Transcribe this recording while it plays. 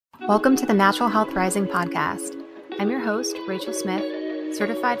Welcome to the Natural Health Rising podcast. I'm your host, Rachel Smith,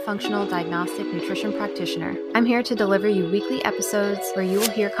 certified functional diagnostic nutrition practitioner. I'm here to deliver you weekly episodes where you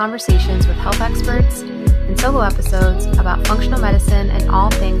will hear conversations with health experts and solo episodes about functional medicine and all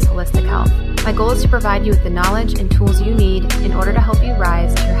things holistic health. My goal is to provide you with the knowledge and tools you need in order to help you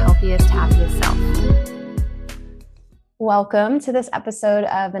rise to your healthiest, happiest self. Welcome to this episode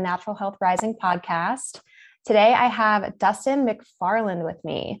of the Natural Health Rising podcast. Today, I have Dustin McFarland with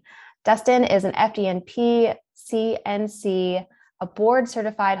me. Dustin is an FDNP, CNC, a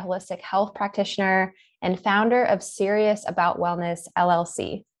board-certified holistic health practitioner, and founder of Serious About Wellness,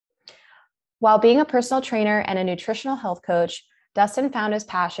 LLC. While being a personal trainer and a nutritional health coach, Dustin found his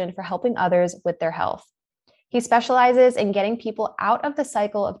passion for helping others with their health. He specializes in getting people out of the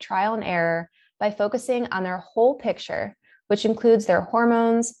cycle of trial and error by focusing on their whole picture, which includes their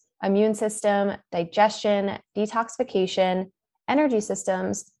hormones, immune system, digestion, detoxification, energy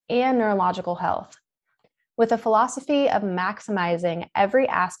systems, and neurological health. With a philosophy of maximizing every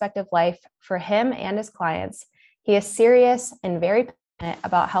aspect of life for him and his clients, he is serious and very passionate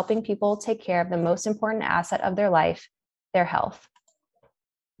about helping people take care of the most important asset of their life, their health.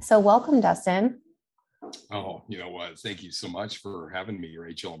 So welcome, Dustin. Oh, you know what? Thank you so much for having me,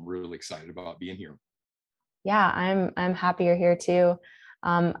 Rachel. I'm really excited about being here. Yeah, I'm happy you're here too.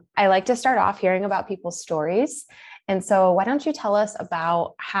 I like to start off hearing about people's stories. And so why don't you tell us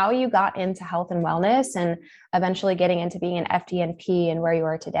about how you got into health and wellness and eventually getting into being an FDNP and where you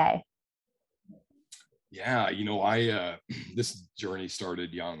are today? Yeah, this journey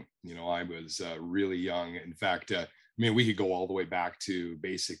started young. I was really young. In fact, we could go all the way back to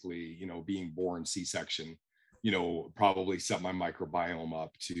basically, being born C-section, probably set my microbiome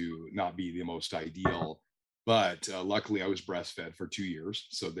up to not be the most ideal. But luckily, I was breastfed for 2 years.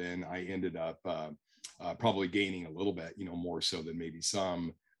 So then I ended up probably gaining a little bit, more so than maybe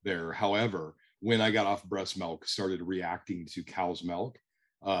some there. However, when I got off breast milk, started reacting to cow's milk.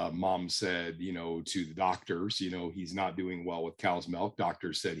 Mom said, to the doctors, he's not doing well with cow's milk.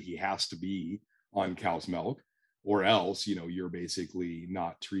 Doctors said he has to be on cow's milk or else, you're basically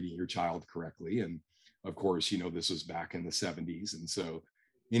not treating your child correctly. And of course, this was back in the 70s. And so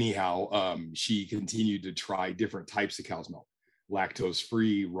anyhow, she continued to try different types of cow's milk, lactose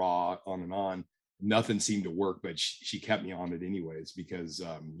free, raw, on and on. Nothing seemed to work, but she kept me on it anyways because,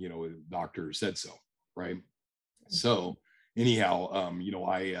 the doctor said so, right? So anyhow,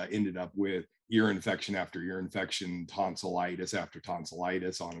 I ended up with ear infection after ear infection, tonsillitis after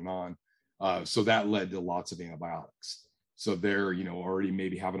tonsillitis, on and on. So that led to lots of antibiotics. So there, already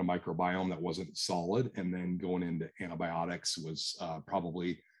maybe having a microbiome that wasn't solid and then going into antibiotics was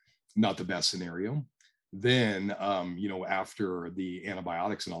probably not the best scenario. Then, after the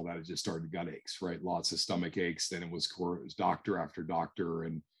antibiotics and all that, it just started gut aches, right? Lots of stomach aches. Then it was doctor after doctor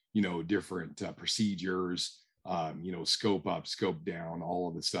and, different procedures, scope up, scope down, all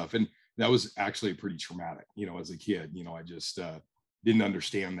of the stuff. And that was actually pretty traumatic, as a kid. I just didn't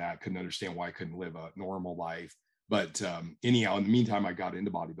understand that, couldn't understand why I couldn't live a normal life. But anyhow, in the meantime, I got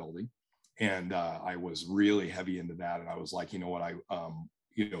into bodybuilding and I was really heavy into that. And I was like, I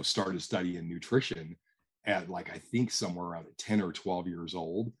started studying nutrition at I think somewhere around 10 or 12 years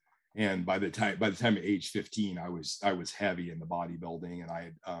old. And by the time at age 15, I was heavy in the bodybuilding and I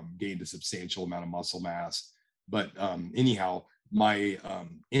had gained a substantial amount of muscle mass. But anyhow, my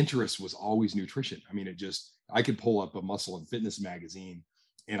interest was always nutrition. I could pull up a muscle and fitness magazine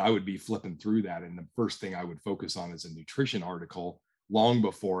and I would be flipping through that. And the first thing I would focus on is a nutrition article long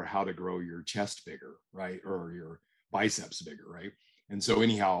before how to grow your chest bigger, right? Or your biceps bigger, right? And so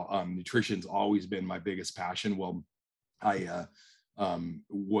anyhow, nutrition's always been my biggest passion. Well, I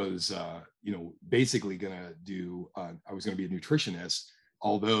was, basically I was going to be a nutritionist,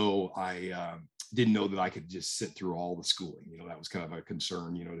 although I didn't know that I could just sit through all the schooling. That was kind of a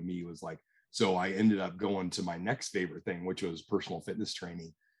concern, to me was like, so I ended up going to my next favorite thing, which was personal fitness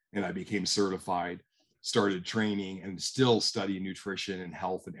training. And I became certified, started training and still studying nutrition and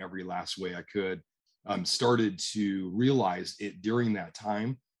health in every last way I could. Started to realize it during that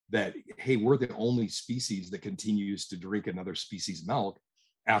time that, hey, we're the only species that continues to drink another species' milk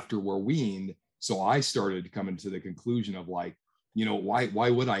after we're weaned. So I started coming to the conclusion of why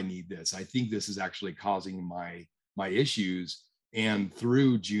would I need this? I think this is actually causing my issues. And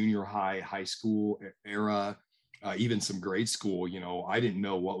through junior high school era, even some grade school, I didn't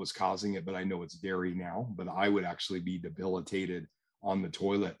know what was causing it, but I know it's dairy now. But I would actually be debilitated on the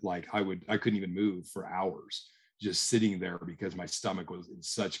toilet. I couldn't even move for hours just sitting there because my stomach was in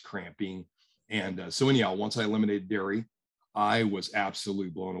such cramping. And so anyhow, once I eliminated dairy, I was absolutely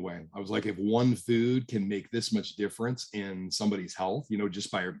blown away. I was like, if one food can make this much difference in somebody's health,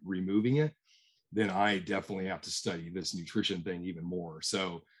 just by removing it, then I definitely have to study this nutrition thing even more.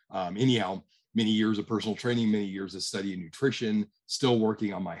 So, anyhow, many years of personal training, many years of studying nutrition, still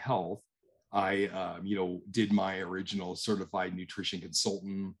working on my health. I, did my original certified nutrition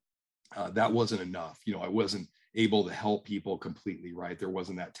consultant. That wasn't enough. I wasn't able to help people completely, right? There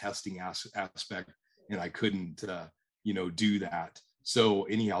wasn't that testing aspect, and I couldn't, do that. So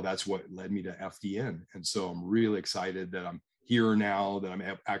anyhow, that's what led me to FDN. And so I'm really excited that I'm here now, that I'm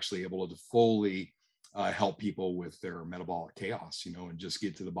actually able to fully help people with their metabolic chaos, and just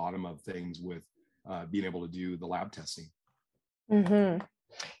get to the bottom of things with being able to do the lab testing. Mm-hmm.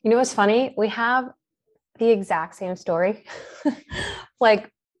 You know what's funny? We have the exact same story, like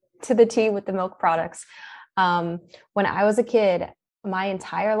to the T with the milk products. When I was a kid, my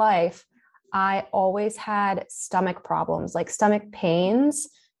entire life, I always had stomach problems, like stomach pains,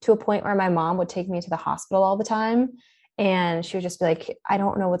 to a point where my mom would take me to the hospital all the time. And she would just be like, I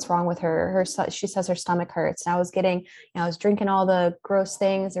don't know what's wrong with her. She says her stomach hurts. And I was drinking all the gross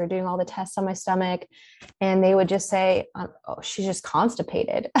things. They were doing all the tests on my stomach. And they would just say, oh, she's just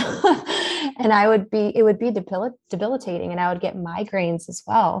constipated. And it would be debilitating. And I would get migraines as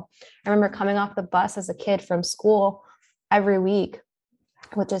well. I remember coming off the bus as a kid from school every week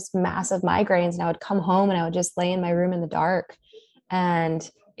with just massive migraines. And I would come home and I would just lay in my room in the dark. And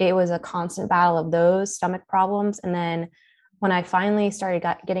it was a constant battle of those stomach problems. And then when I finally started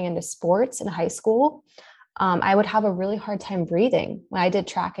getting into sports in high school, I would have a really hard time breathing. When I did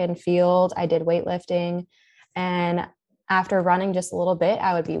track and field, I did weightlifting. And after running just a little bit,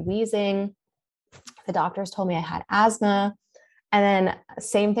 I would be wheezing. The doctors told me I had asthma. And then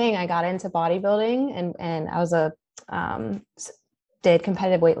same thing, I got into bodybuilding and I was did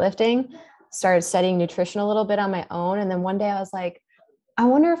competitive weightlifting, started studying nutrition a little bit on my own. And then one day I was like, I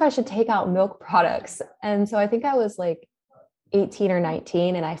wonder if I should take out milk products. And so I think I was like 18 or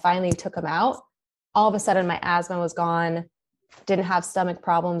 19 and I finally took them out. All of a sudden my asthma was gone, didn't have stomach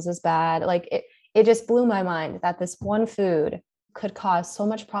problems as bad. Like it just blew my mind that this one food could cause so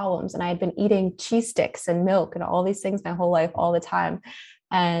much problems. And I had been eating cheese sticks and milk and all these things my whole life, all the time.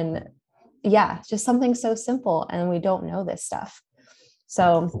 And yeah, just something so simple. And we don't know this stuff.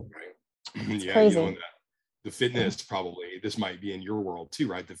 So it's crazy. The fitness, probably this might be in your world too,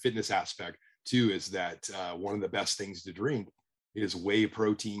 right? The fitness aspect too is that one of the best things to drink is whey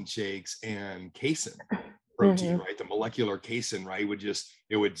protein shakes and casein protein, right? The molecular casein, right,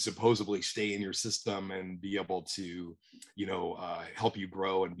 it would supposedly stay in your system and be able to, help you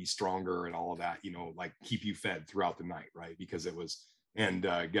grow and be stronger and all of that, like keep you fed throughout the night, right? Because it was, and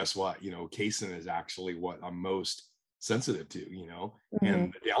guess what, casein is actually what I'm most sensitive to,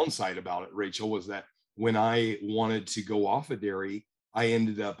 and the downside about it, Rachel, was that when I wanted to go off of dairy, I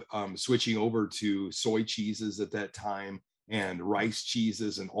ended up switching over to soy cheeses at that time and rice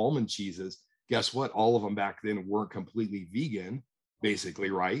cheeses and almond cheeses. Guess what? All of them back then weren't completely vegan, basically,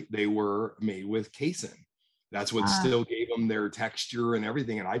 right? They were made with casein. That's what still gave them their texture and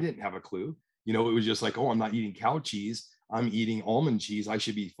everything. And I didn't have a clue. It was just like, oh, I'm not eating cow cheese. I'm eating almond cheese. I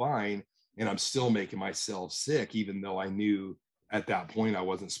should be fine. And I'm still making myself sick, even though I knew at that point I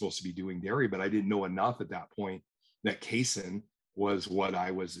wasn't supposed to be doing dairy, but I didn't know enough at that point that casein was what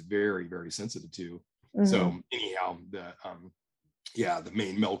I was very, very sensitive to. So anyhow, the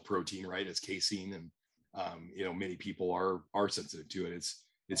main milk protein, right, is casein, and many people are sensitive to it.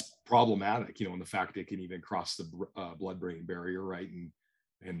 It's problematic, and the fact it can even cross the blood-brain barrier, right,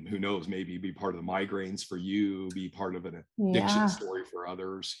 and who knows, maybe be part of the migraines for you, be part of an addiction story for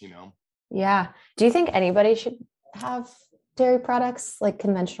others. Yeah. Do you think anybody should have dairy products, like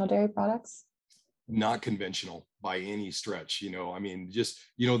conventional dairy products? Not conventional by any stretch. I mean, just,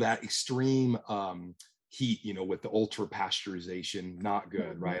 that extreme heat, with the ultra pasteurization, not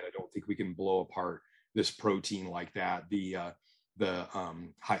good, right? I don't think we can blow apart this protein like that.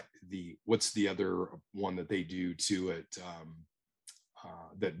 What's the other one that they do to it?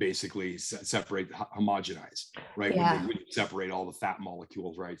 That basically separate, homogenize, right? When you separate all the fat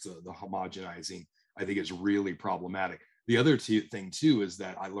molecules, right? So the homogenizing, I think, is really problematic. The other thing too is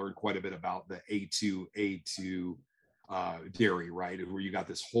that I learned quite a bit about the A2 dairy, right? Where you got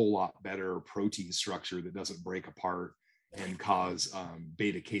this whole lot better protein structure that doesn't break apart and cause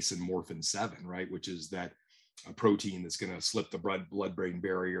beta casein morphin 7, right? Which is that a protein that's going to slip the blood-brain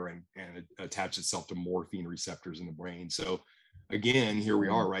barrier and attach itself to morphine receptors in the brain. So again, here we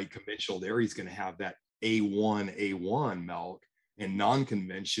are, right? Conventional dairy is going to have that A1 milk, and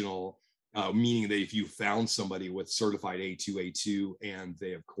non-conventional, meaning that if you found somebody with certified A2 and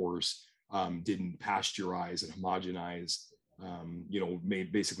they, of course, didn't pasteurize and homogenize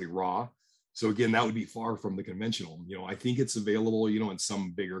made basically raw. So again, that would be far from the conventional. I think it's available, in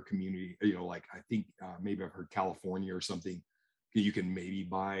some bigger community, like I think maybe I've heard California or something. You can maybe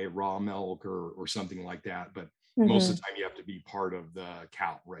buy raw milk or something like that. But most of the time you have to be part of the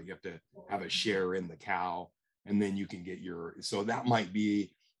cow, right? You have to have a share in the cow, and then you can get so that might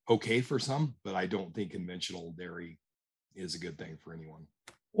be okay for some, but I don't think conventional dairy is a good thing for anyone.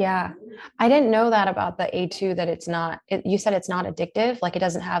 Yeah. I didn't know that about the A2, that you said it's not addictive. Like it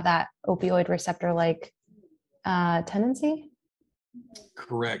doesn't have that opioid receptor like tendency.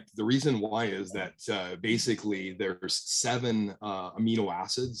 Correct. The reason why is that basically there's 7 amino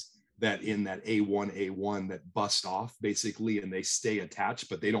acids that in that A1 that bust off basically, and they stay attached,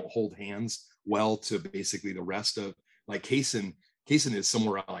 but they don't hold hands well to basically the rest of, like casein. Casein is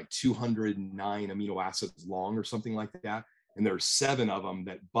somewhere around like 209 amino acids long or something like that. And there's 7 of them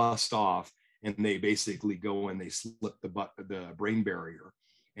that bust off, and they basically go and they slip the brain barrier,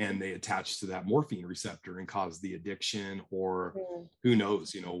 and they attach to that morphine receptor and cause the addiction, or who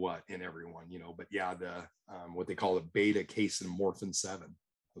knows, what in everyone, but yeah, the what they call the beta casein morphin 7,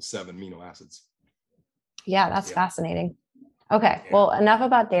 those 7 amino acids. Yeah, that's fascinating. Okay, well, enough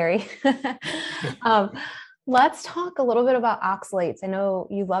about dairy. Let's talk a little bit about oxalates. I know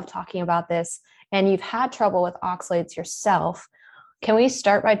you love talking about this, and you've had trouble with oxalates yourself. Can we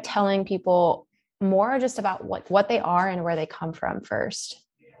start by telling people more just about what they are and where they come from first?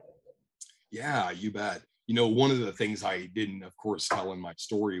 Yeah, you bet. One of the things I didn't, of course, tell in my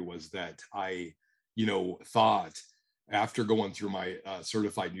story was that I, thought after going through my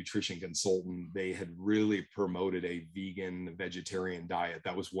certified nutrition consultant, they had really promoted a vegan vegetarian diet.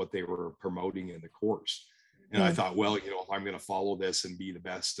 That was what they were promoting in the course. And I thought, well, if I'm going to follow this and be the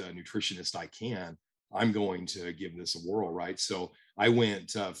best nutritionist I can, I'm going to give this a whirl, right? So I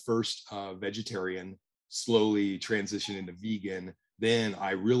went first vegetarian, slowly transitioned into vegan. Then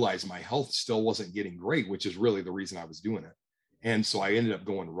I realized my health still wasn't getting great, which is really the reason I was doing it. And so I ended up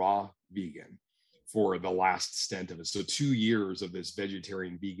going raw vegan for the last stint of it. So 2 years of this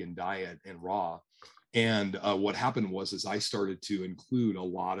vegetarian vegan diet and raw. And what happened was I started to include a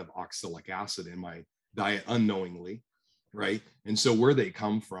lot of oxalic acid in my diet unknowingly, right? And so where they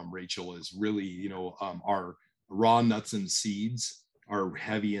come from, Rachel, is really, our raw nuts and seeds are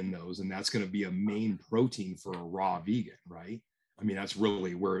heavy in those, and that's going to be a main protein for a raw vegan, right? I mean, that's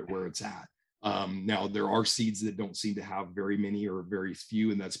really where it's at. Now, there are seeds that don't seem to have very many or very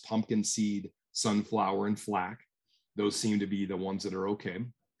few, and that's pumpkin seed, sunflower, and flax. Those seem to be the ones that are okay.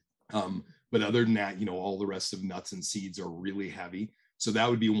 But other than that, all the rest of nuts and seeds are really heavy. So that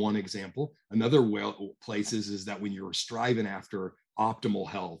would be one example. Another place is that when you're striving after optimal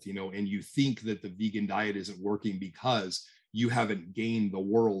health, and you think that the vegan diet isn't working because you haven't gained the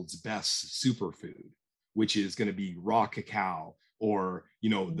world's best superfood, which is going to be raw cacao, or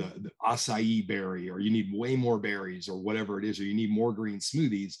the acai berry, or you need way more berries, or whatever it is, or you need more green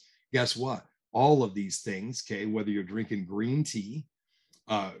smoothies. Guess what? All of these things, okay, whether you're drinking green tea,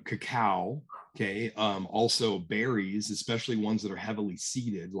 cacao, okay, also berries, especially ones that are heavily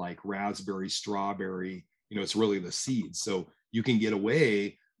seeded, like raspberry, strawberry, it's really the seeds. So you can get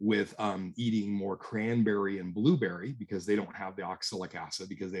away with eating more cranberry and blueberry because they don't have the oxalic acid,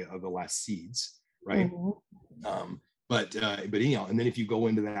 because they are the less seeds, right? But anyhow, and then if you go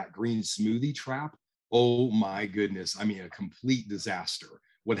into that green smoothie trap, oh my goodness, I mean, a complete disaster.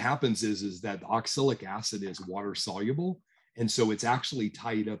 What happens is that the oxalic acid is water soluble, and so it's actually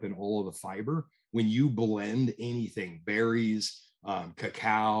tied up in all of the fiber. When you blend anything, berries,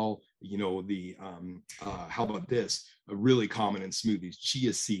 cacao, how about this? Really common in smoothies,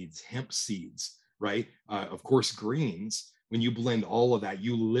 chia seeds, hemp seeds, right? Of course, greens. When you blend all of that,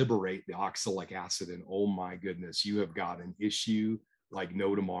 you liberate the oxalic acid, and oh my goodness, you have got an issue like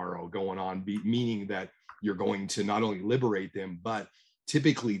no tomorrow going on, meaning that you're going to not only liberate them, but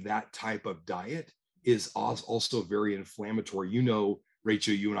typically that type of diet is also very inflammatory.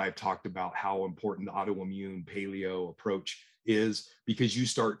 Rachel, you and I have talked about how important the autoimmune paleo approach is, because you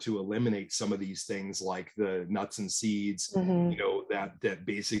start to eliminate some of these things like the nuts and seeds, that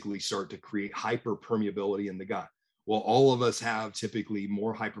basically start to create hyperpermeability in the gut. Well, all of us have typically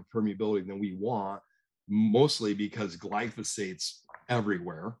more hyperpermeability than we want, mostly because glyphosate's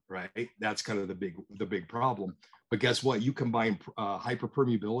everywhere, right? That's kind of the big problem. But guess what? You combine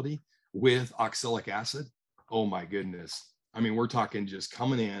hyperpermeability with oxalic acid. Oh my goodness. I mean, we're talking just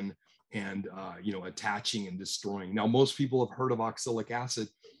coming in and, attaching and destroying. Now, most people have heard of oxalic acid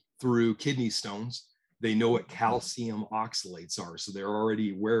through kidney stones. They know what calcium oxalates are. So they're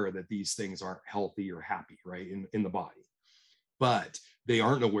already aware that these things aren't healthy or happy, right, in the body. but they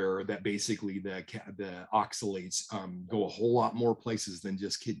aren't aware that basically the oxalates go a whole lot more places than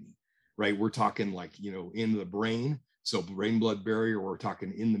just kidney, right? We're talking like, in the brain, so brain blood barrier, we're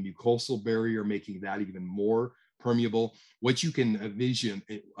talking in the mucosal barrier, making that even more permeable. What you can envision,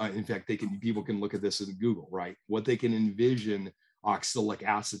 in fact, people can look at this in Google, right? What they can envision oxalic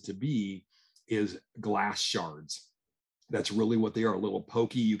acid to be is glass shards. That's really what they are, a little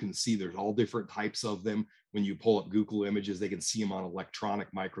pokey. You can see there's all different types of them. When you pull up Google images, they can see them on electronic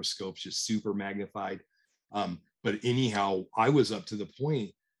microscopes, just super magnified. But anyhow, I was up to the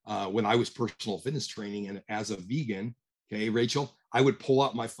point when I was personal fitness training, and as a vegan, okay, Rachel, I would pull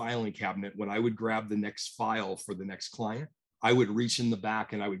out my filing cabinet. When I would grab the next file for the next client, I would reach in the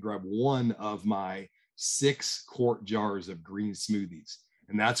back and I would grab one of my 6-quart jars of green smoothies.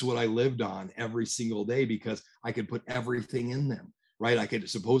 And that's what I lived on every single day, because I could put everything in them, right? I could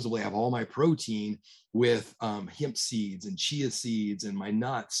supposedly have all my protein with hemp seeds and chia seeds and my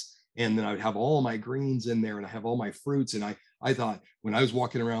nuts. And then I would have all my greens in there, and I have all my fruits. And I thought, when I was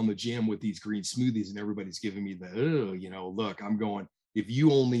walking around the gym with these green smoothies and everybody's giving me the, look, I'm going, if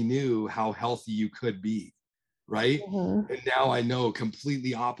you only knew how healthy you could be, right? Mm-hmm. And now I know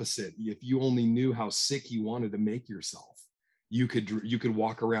completely opposite. If you only knew how sick you wanted to make yourself, you could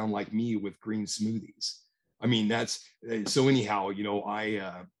walk around like me with green smoothies. I mean, that's so anyhow,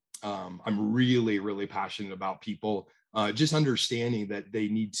 I'm really, really passionate about people just understanding that they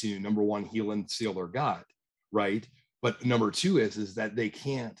need to, number one, heal and seal their gut, right? But number two is that they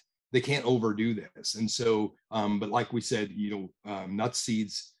can't overdo this. And so, but like we said, nut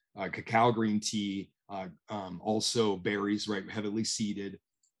seeds, cacao green tea, also berries, right? Heavily seeded.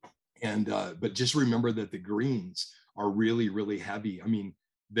 And, but just remember that the greens are really, really heavy. I mean,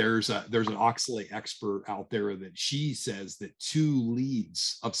 there's an oxalate expert out there that she says that 2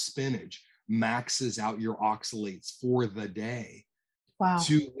 leaves of spinach maxes out your oxalates for the day. Wow.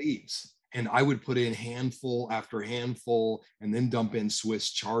 2 leaves. And I would put in handful after handful, and then dump in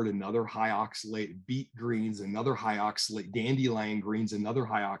Swiss chard, another high oxalate, beet greens, another high oxalate, dandelion greens, another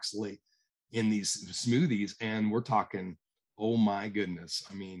high oxalate in these smoothies. And we're talking, oh my goodness.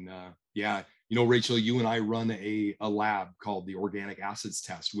 I mean, yeah. Rachel, you and I run a lab called the organic acids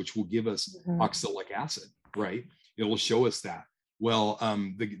test, which will give us oxalic acid, right? It will show us that. Well,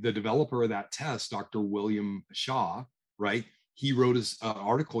 the developer of that test, Dr. William Shaw, right? He wrote an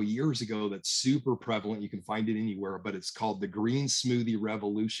article years ago that's super prevalent. You can find it anywhere, but it's called The Green Smoothie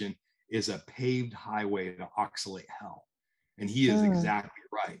Revolution is a Paved Highway to Oxalate Hell. And he is exactly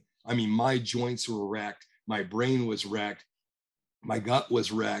right. I mean, my joints were wrecked. My brain was wrecked. My gut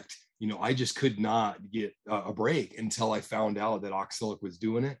was wrecked. I just could not get a break until I found out that oxalic was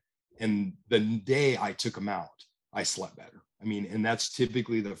doing it. And the day I took them out, I slept better. I mean, and that's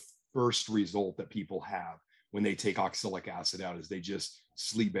typically the first result that people have when they take oxalic acid out, is they just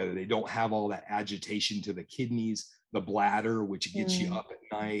sleep better. They don't have all that agitation to the kidneys, the bladder, which gets you up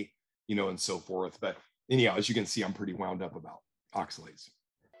at night, and so forth. But anyhow, as you can see, I'm pretty wound up about oxalates.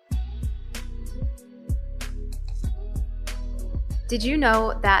 Did you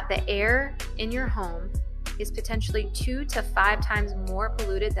know that the air in your home is potentially 2 to 5 times more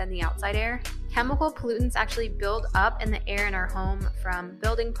polluted than the outside air? Chemical pollutants actually build up in the air in our home from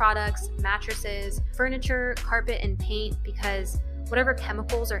building products, mattresses, furniture, carpet, and paint, because whatever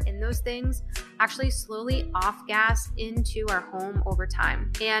chemicals are in those things actually slowly off-gas into our home over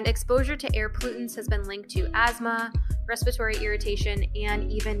time. And exposure to air pollutants has been linked to asthma, respiratory irritation, and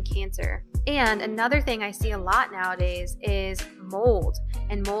even cancer. And another thing I see a lot nowadays is mold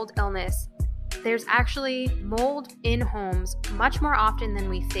and mold illness. There's actually mold in homes much more often than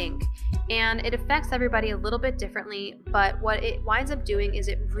we think, and it affects everybody a little bit differently, but what it winds up doing is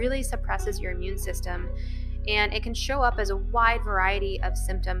it really suppresses your immune system, and it can show up as a wide variety of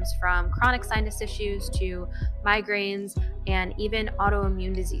symptoms, from chronic sinus issues to migraines and even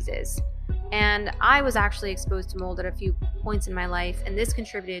autoimmune diseases. And I was actually exposed to mold at a few points in my life, and this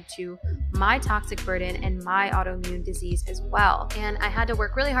contributed to my toxic burden and my autoimmune disease as well. And I had to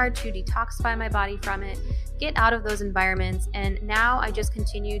work really hard to detoxify my body from it, get out of those environments, and now I just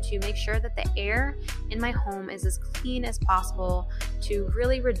continue to make sure that the air in my home is as clean as possible to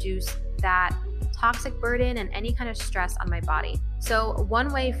really reduce that toxic burden and any kind of stress on my body. So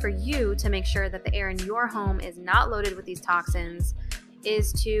one way for you to make sure that the air in your home is not loaded with these toxins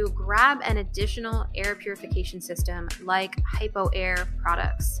is to grab an additional air purification system like HypoAir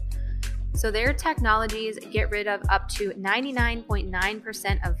products. So their technologies get rid of up to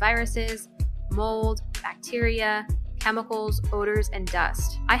 99.9% of viruses, mold, bacteria, chemicals, odors, and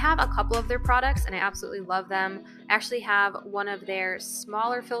dust. I have a couple of their products and I absolutely love them. I actually have one of their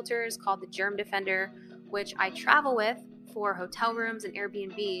smaller filters called the Germ Defender, which I travel with for hotel rooms and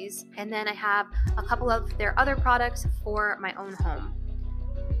Airbnbs. And then I have a couple of their other products for my own home.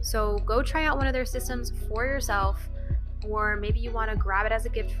 So go try out one of their systems for yourself, or maybe you want to grab it as a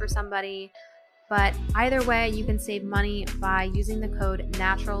gift for somebody. But either way, you can save money by using the code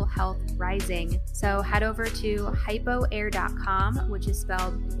Natural Health Rising. So head over to hypoair.com, which is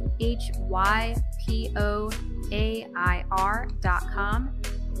spelled HYPOAIR.com,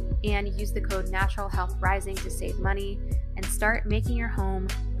 and use the code Natural Health Rising to save money and start making your home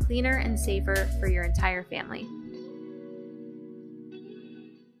cleaner and safer for your entire family.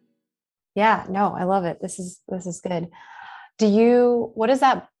 Yeah, no, I love it. This is good. What is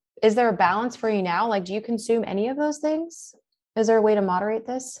that? Is there a balance for you now? Like, do you consume any of those things? Is there a way to moderate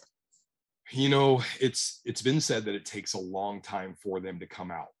this? It's been said that it takes a long time for them to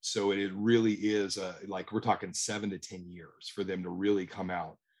come out. So it really is like we're talking 7 to 10 years for them to really come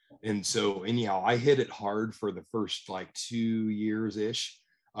out. And so anyhow, I hit it hard for the first like 2 years ish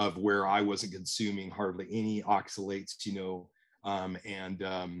of where I wasn't consuming hardly any oxalates, and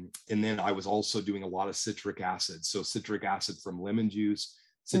then I was also doing a lot of citric acid. So citric acid from lemon juice,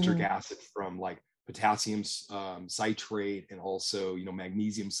 citric acid from like potassium citrate, and also,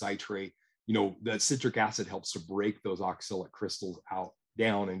 magnesium citrate. That citric acid helps to break those oxalate crystals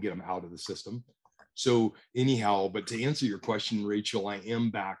down and get them out of the system. So anyhow, but to answer your question, Rachel, I am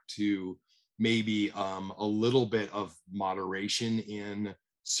back to maybe a little bit of moderation in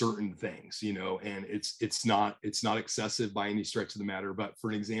certain things, and it's not excessive by any stretch of the matter. But for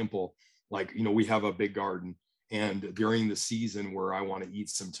an example, like, we have a big garden, and during the season where I want to eat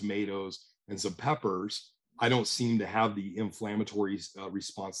some tomatoes and some peppers, I don't seem to have the inflammatory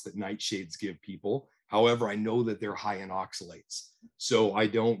response that nightshades give people. However, I know that they're high in oxalates, so I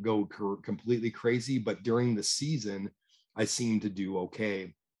don't go completely crazy. But during the season, I seem to do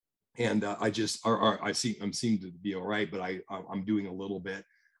okay, and I seem to be all right. But I'm doing a little bit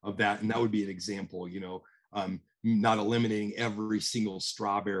of that, and that would be an example. Not eliminating every single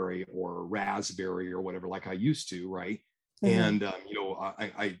strawberry or raspberry or whatever like I used to, right? And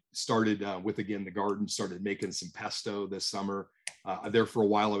I started with, again, the garden, started making some pesto this summer. There for a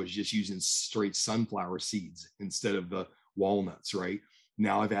while I was just using straight sunflower seeds instead of the walnuts, right?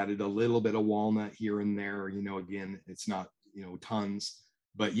 Now I've added a little bit of walnut here and there. Again, it's not tons,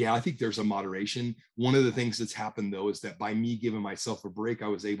 but yeah, I think there's a moderation. One of the things that's happened though is that by me giving myself a break, I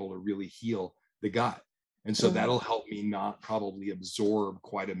was able to really heal the gut. And so that'll help me not probably absorb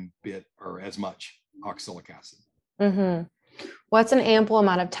quite a bit or as much oxalic acid. What's an ample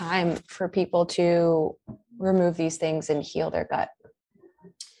amount of time for people to remove these things and heal their gut?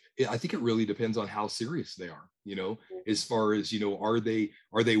 I think it really depends on how serious they are, as far as, are they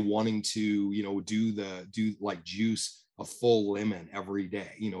wanting to, do like juice a full lemon every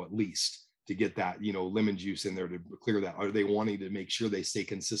day, at least to get that, lemon juice in there to clear that? Are they wanting to make sure they stay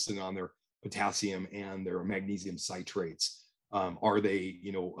consistent on their potassium and their magnesium citrates? Are they,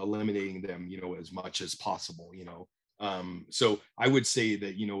 eliminating them, as much as possible, so I would say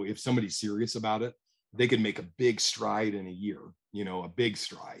that, if somebody's serious about it, they could make a big stride in a year, a big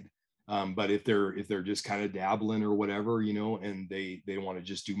stride. But if they're just kind of dabbling or whatever, and they want to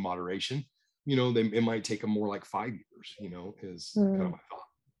just do moderation, it might take them more like 5 years, is kind of my thought.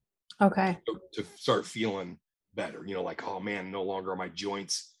 Okay. To start feeling better, like, oh man, no longer are my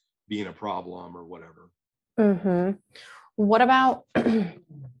joints being a problem or whatever. What about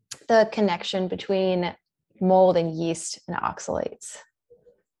the connection between mold and yeast and oxalates?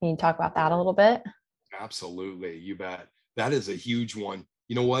 Can you talk about that a little bit? Absolutely. You bet. That is a huge one.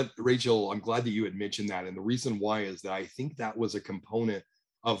 You know what, Rachel, I'm glad that you had mentioned that. And the reason why is that I think that was a component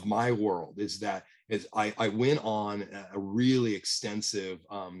of my world, is that as I went on a really extensive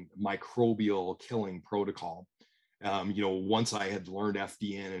microbial killing protocol. Once I had learned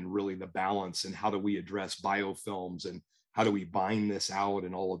FDN and really the balance and how do we address biofilms and how do we bind this out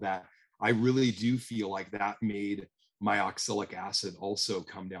and all of that, I really do feel like that made my oxalic acid also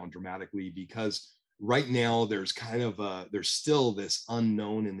come down dramatically, because right now there's there's still this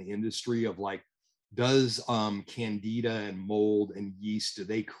unknown in the industry of like, does candida and mold and yeast, do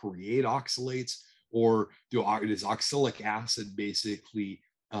they create oxalates, or is oxalic acid basically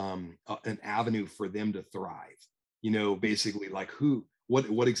an avenue for them to thrive? Basically like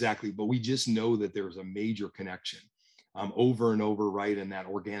what exactly, but we just know that there's a major connection. Over and over, right? In that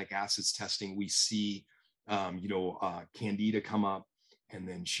organic acids testing, we see, candida come up, and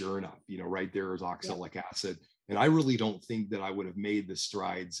then sure enough, right there is oxalic acid. And I really don't think that I would have made the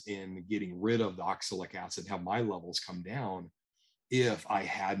strides in getting rid of the oxalic acid, have my levels come down, if I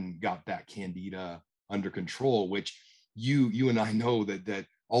hadn't got that candida under control, which you and I know that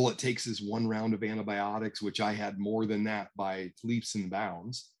all it takes is one round of antibiotics, which I had more than that by leaps and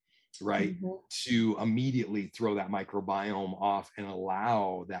bounds, right? To immediately throw that microbiome off and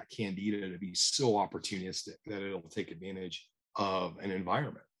allow that candida to be so opportunistic that it'll take advantage of an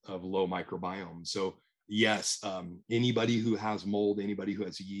environment of low microbiome. So yes, anybody who has mold, anybody who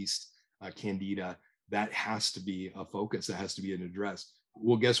has yeast, candida, that has to be a focus. That has to be an address.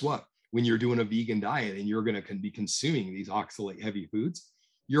 Well, guess what? When you're doing a vegan diet and you're going to be consuming these oxalate heavy foods,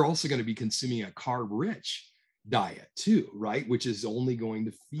 you're also going to be consuming a carb rich diet too, right? Which is only going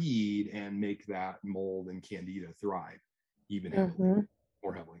to feed and make that mold and candida thrive even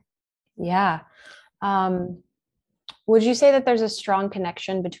more heavily. Yeah. Would you say that there's a strong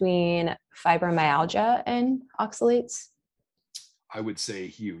connection between fibromyalgia and oxalates? I would say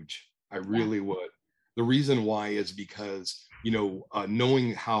huge. I really would. The reason why is because,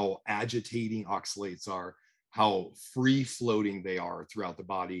 knowing how agitating oxalates are, how free floating they are throughout the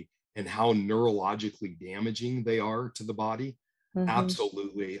body, and how neurologically damaging they are to the body,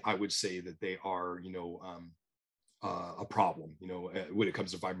 absolutely, I would say that they are, a problem, when it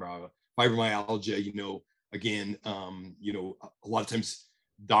comes to fibromyalgia, again, a lot of times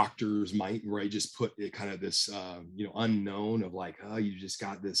doctors might, right, just put it kind of this, unknown of like, oh, you just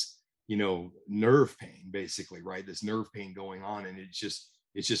got this, nerve pain, basically, right? This nerve pain going on. And it's just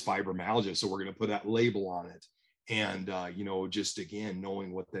fibromyalgia. So we're going to put that label on it. And, just again,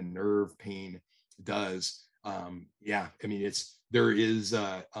 knowing what the nerve pain does. There is,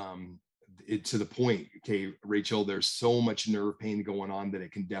 to the point, okay, Rachel, there's so much nerve pain going on that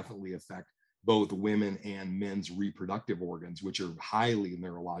it can definitely affect both women and men's reproductive organs, which are highly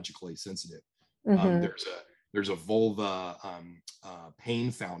neurologically sensitive. There's a vulva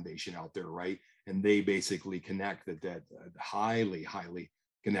pain foundation out there, right? And they basically connect that highly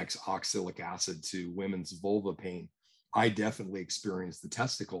connects oxalic acid to women's vulva pain. I definitely experienced the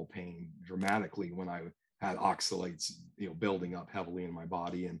testicle pain dramatically when I had oxalates, building up heavily in my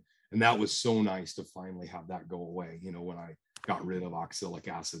body. And that was so nice to finally have that go away, when I got rid of oxalic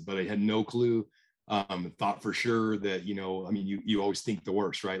acid. But I had no clue, thought for sure that, you always think the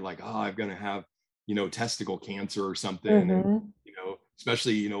worst, right? Like, oh, I'm going to have, testicle cancer or something. And,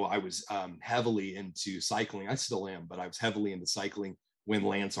 especially, I was heavily into cycling. I still am, but I was heavily into cycling when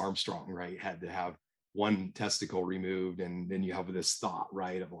Lance Armstrong, right, had to have one testicle removed. And then you have this thought,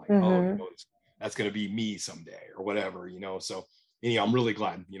 right, of like, oh, that's going to be me someday or whatever, So anyhow, I'm really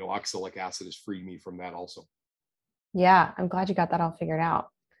glad, oxalic acid has freed me from that also. Yeah, I'm glad you got that all figured out.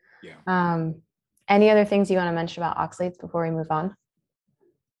 Yeah. Any other things you want to mention about oxalates before we move on?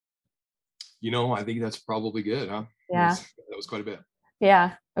 I think that's probably good, huh? Yeah. That was quite a bit.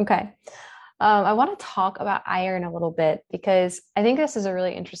 Yeah. Okay. I want to talk about iron a little bit because I think this is a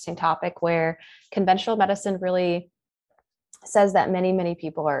really interesting topic where conventional medicine really says that many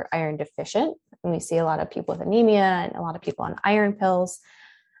people are iron deficient. And we see a lot of people with anemia and a lot of people on iron pills.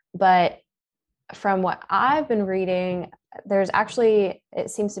 But from what I've been reading, it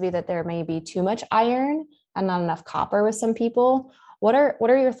seems to be that there may be too much iron and not enough copper with some people. What are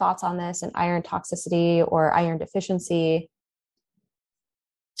your thoughts on this and iron toxicity or iron deficiency?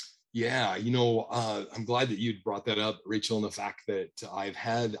 Yeah, I'm glad that you brought that up, Rachel, and the fact that I've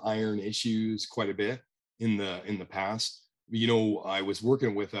had iron issues quite a bit in the past. I was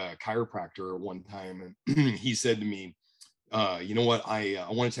working with a chiropractor at one time, and he said to me, you know what, I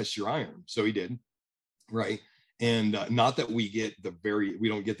want to test your iron. So he did, right? And not that we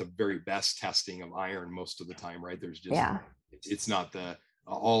don't get the very best testing of iron most of the time, right? There's just, it's not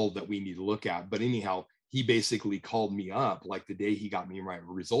all that we need to look at. But anyhow, he basically called me up like the day he got me my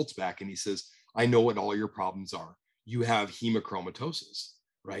results back. And he says, I know what all your problems are. You have hemochromatosis,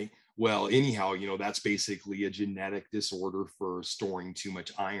 right? Well, anyhow, that's basically a genetic disorder for storing too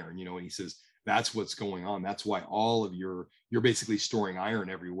much iron, and he says, that's what's going on. That's why you're basically storing iron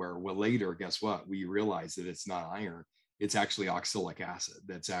everywhere. Well, later, guess what? We realize that it's not iron. It's actually oxalic acid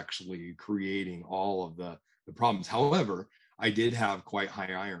that's actually creating all of the problems. However, I did have quite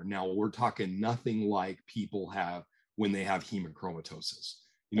high iron. Now we're talking nothing like people have when they have hemochromatosis.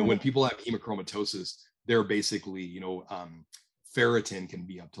 When people have hemochromatosis, they're basically, ferritin can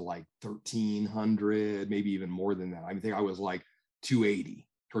be up to like 1,300, maybe even more than that. I think I was like 280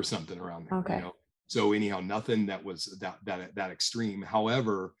 or something around there. Okay. So anyhow, nothing that was that extreme.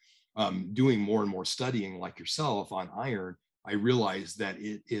 However, doing more and more studying like yourself on iron, I realized that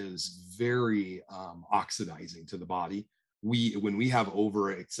it is very oxidizing to the body. When we have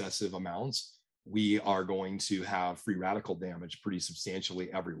over excessive amounts, we are going to have free radical damage pretty substantially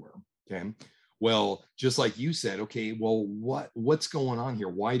everywhere. Okay. Well, just like you said, okay, well, what's going on here?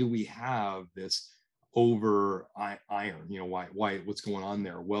 Why do we have this over iron. What's going on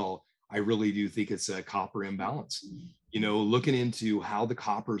there? Well, I really do think it's a copper imbalance. Looking into how the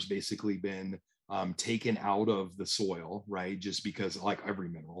copper's basically been taken out of the soil, right? Just because, like every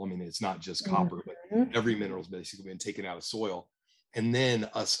mineral, I mean, it's not just copper, but every mineral's basically been taken out of soil. And then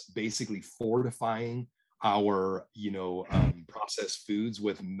us basically fortifying our, processed foods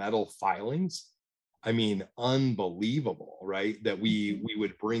with metal filings. I mean, unbelievable, right? That we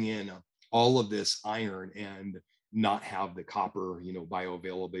would bring in all of this iron and not have the copper,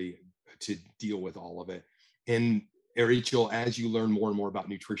 bioavailability to deal with all of it. And Rachel, as you learn more and more about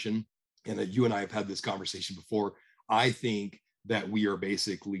nutrition, and you and I have had this conversation before, I think that we are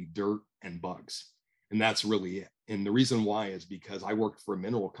basically dirt and bugs. And that's really it. And the reason why is because I worked for a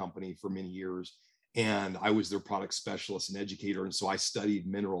mineral company for many years, and I was their product specialist and educator. And so I studied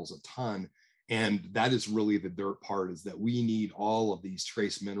minerals a ton. And that is really the dirt part, is that we need all of these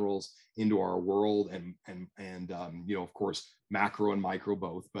trace minerals into our world, and of course, macro and micro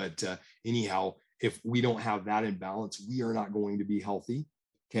both. But anyhow, if we don't have that in balance, we are not going to be healthy.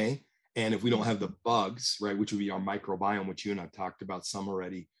 Okay. And if we don't have the bugs, right, which would be our microbiome, which you and I've talked about some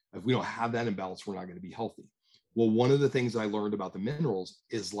already, if we don't have that in balance, we're not going to be healthy. Well, one of the things I learned about the minerals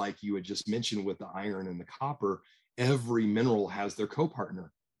is, like you had just mentioned with the iron and the copper, every mineral has their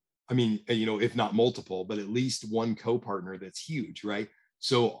co-partner. I mean, if not multiple, but at least one co-partner that's huge, right?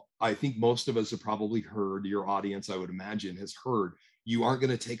 So I think most of us have probably heard, your audience, I would imagine, has heard, you aren't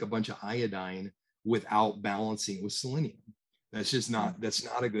going to take a bunch of iodine without balancing it with selenium. That's not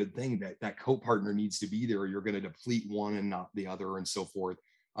a good thing. That co-partner needs to be there, or you're going to deplete one and not the other, and so forth.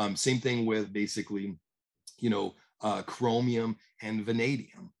 Same thing with basically, chromium and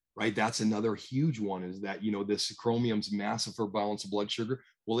vanadium, right? That's another huge one, is that, this chromium's massive for balance of blood sugar.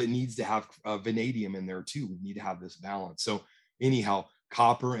 Well, it needs to have vanadium in there too. We need to have this balance. So anyhow,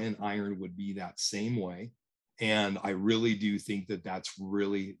 copper and iron would be that same way. And I really do think that that's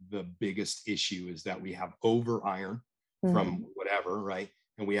really the biggest issue, is that we have over iron from whatever, right?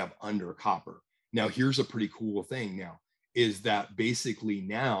 And we have under copper. Now, here's a pretty cool thing now, is that basically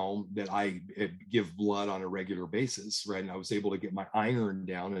now that I give blood on a regular basis, right? And I was able to get my iron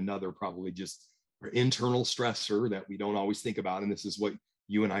down, another probably just internal stressor that we don't always think about. And this is what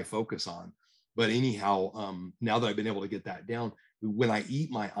you and I focus on. But anyhow, now that I've been able to get that down, when I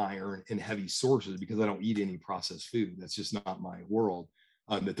eat my iron in heavy sources, because I don't eat any processed food, that's just not my world,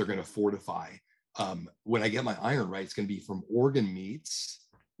 that they're going to fortify. When I get my iron, right, it's going to be from organ meats,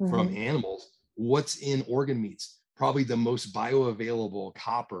 from animals. What's in organ meats? Probably the most bioavailable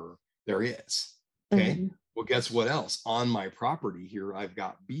copper there is. Okay. Well, guess what else? On my property here, I've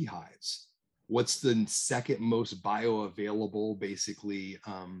got beehives. What's the second most bioavailable, basically,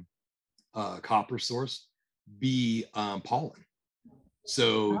 copper source? Bee pollen.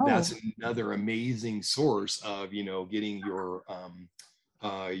 So that's another amazing source of, getting your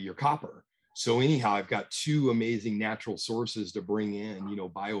copper. So anyhow, I've got two amazing natural sources to bring in,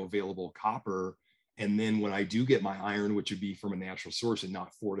 bioavailable copper. And then when I do get my iron, which would be from a natural source and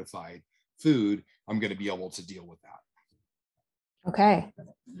not fortified food, I'm going to be able to deal with that. Okay.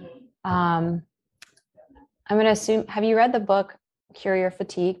 I'm going to assume, have you read the book Cure Your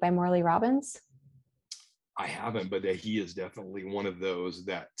Fatigue by Morley Robbins? I haven't, but he is definitely one of those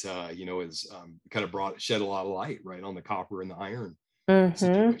that, is kind of shed a lot of light, right, on the copper and the iron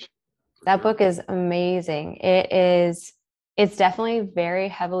situation. That book is amazing. It's definitely very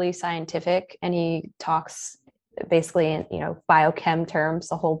heavily scientific, and he talks basically in, biochem terms,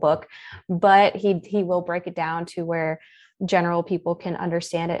 the whole book, but he will break it down to where general people can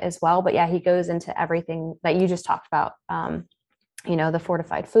understand it as well. But yeah, he goes into everything that you just talked about, the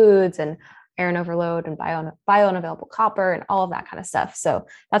fortified foods and iron overload and biounavailable copper and all of that kind of stuff. So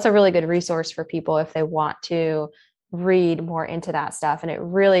that's a really good resource for people if they want to read more into that stuff. And it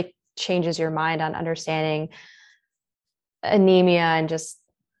really changes your mind on understanding anemia and just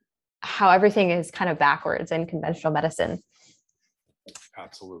how everything is kind of backwards in conventional medicine.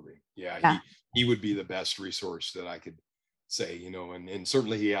 Absolutely. Yeah. He would be the best resource that I could say, and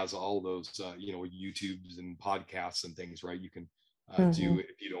certainly he has all those, YouTubes and podcasts and things, right? You can do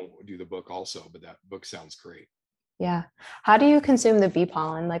if you don't do the book also, but that book sounds great. Yeah. How do you consume the bee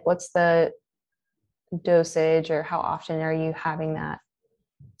pollen? Like, what's the dosage, or how often are you having that?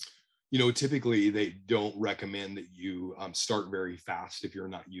 Typically they don't recommend that you start very fast if you're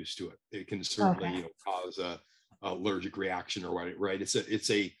not used to it. It can certainly cause a allergic reaction or what, right?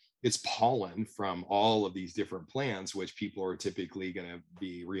 It's pollen from all of these different plants, which people are typically going to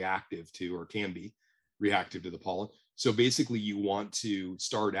be reactive to, or can be reactive to the pollen. So basically you want to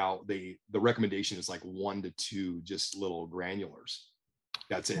start out, the recommendation is like 1 to 2 just little granulars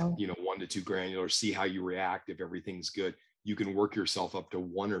That's it. Oh. 1 to 2 granular, see how you react. If everything's good, you can work yourself up to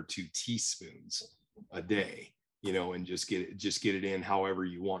 1 or 2 teaspoons a day, and just get it in however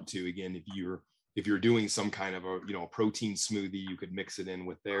you want to. Again, if you're doing some kind of a protein smoothie, you could mix it in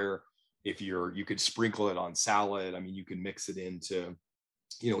with there. If you could sprinkle it on salad. I mean, you can mix it into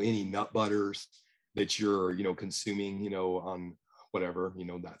any nut butters that you're consuming on whatever,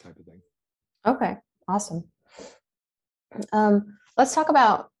 that type of thing. Okay, awesome. Let's talk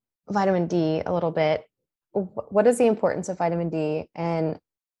about vitamin D a little bit. What is the importance of vitamin D, and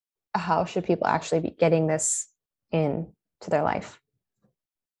how should people actually be getting this in to their life?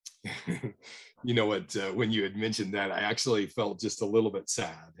 You know what, when you had mentioned that, I actually felt just a little bit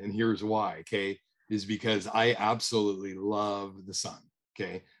sad. And here's why, okay, is because I absolutely love the sun.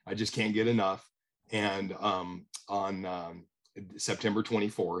 Okay. I just can't get enough. And on September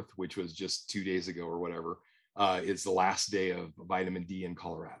 24th, which was just 2 days ago or whatever, is the last day of vitamin D in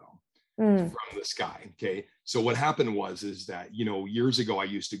Colorado from the sky. Okay. So what happened is that, years ago, I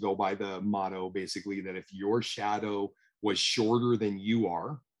used to go by the motto, basically, that if your shadow was shorter than you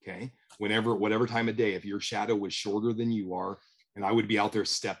are, okay, whatever time of day, if your shadow was shorter than you are, and I would be out there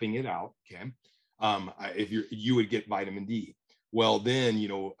stepping it out, okay, if you would get vitamin D. Well, then,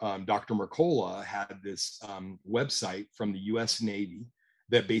 Dr. Mercola had this website from the US Navy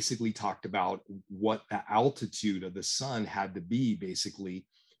that basically talked about what the altitude of the sun had to be, basically,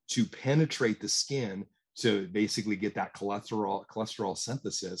 to penetrate the skin, to basically get that cholesterol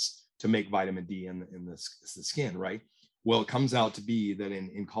synthesis to make vitamin D in the skin, right? Well, it comes out to be that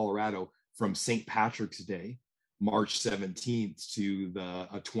in Colorado, from St. Patrick's Day, March 17th to the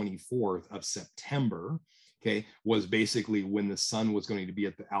 24th of September, okay, was basically when the sun was going to be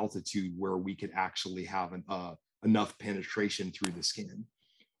at the altitude where we could actually have enough penetration through the skin.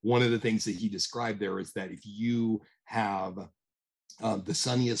 One of the things that he described there is that if you have the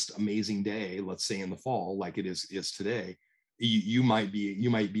sunniest, amazing day, let's say in the fall, like it is today, you might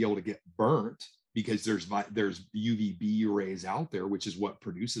be able to get burnt because there's UVB rays out there, which is what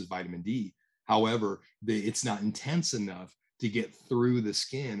produces vitamin D. However, it's not intense enough to get through the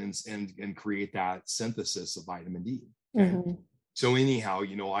skin and create that synthesis of vitamin D. Okay. Mm-hmm. So anyhow,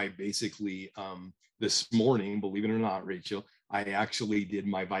 I basically this morning, believe it or not, Rachel, I actually did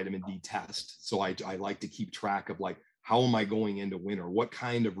my vitamin D test. So I like to keep track of, like, how am I going into winter? What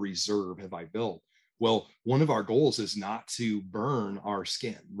kind of reserve have I built? Well, one of our goals is not to burn our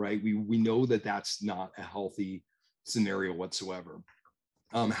skin, right? We know that that's not a healthy scenario whatsoever.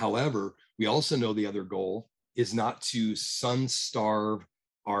 However, we also know the other goal is not to sun starve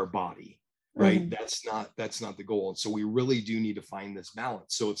our body, right? Mm-hmm. That's not the goal. And so we really do need to find this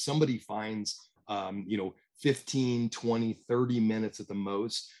balance. So if somebody finds 15, 20, 30 minutes at the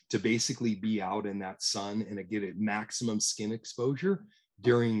most to basically be out in that sun and get a maximum skin exposure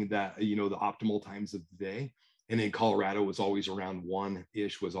during that, the optimal times of the day. And in Colorado was always around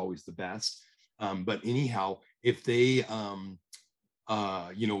 1-ish was always the best. But anyhow, if they,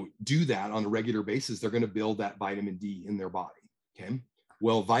 do that on a regular basis, they're going to build that vitamin D in their body. Okay.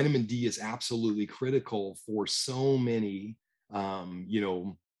 Well, vitamin D is absolutely critical for so many,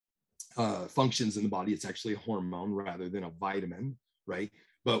 functions in the body. It's actually a hormone rather than a vitamin, right?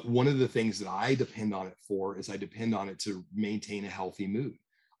 But one of the things that I depend on it for is I depend on it to maintain a healthy mood.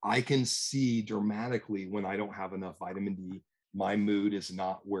 I can see dramatically when I don't have enough vitamin D, my mood is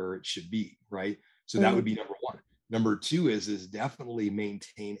not where it should be, right? So that would be number one. Number two is definitely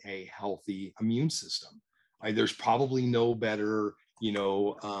maintain a healthy immune system. There's probably no better,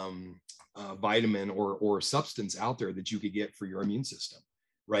 vitamin or substance out there that you could get for your immune system,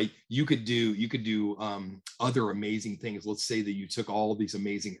 right? You could do other amazing things. Let's say that you took all of these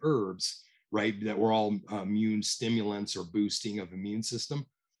amazing herbs, right, that were all immune stimulants or boosting of immune system.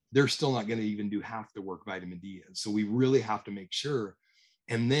 They're still not going to even do half the work vitamin D is. So we really have to make sure.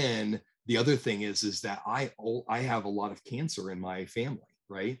 And then the other thing is that I have a lot of cancer in my family,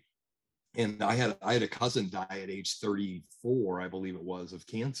 right? And I had a cousin die at age 34, I believe it was, of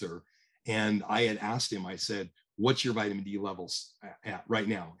cancer. And I had asked him, I said, what's your vitamin D levels at right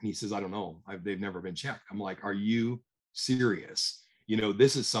now? And he says, I don't know. They've never been checked. I'm like, are you serious?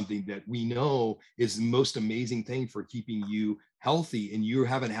 This is something that we know is the most amazing thing for keeping you healthy, and you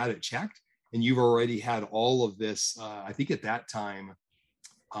haven't had it checked, and you've already had all of this. I think at that time,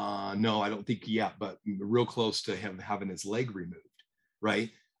 no, I don't think yet, but real close to him having his leg removed, right?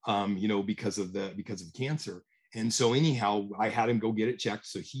 Because of cancer. And so anyhow, I had him go get it checked.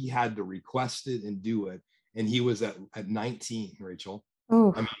 So he had to request it and do it. And he was at 19, Rachel.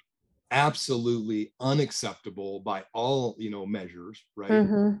 Ooh. I mean, absolutely unacceptable by all, measures, right?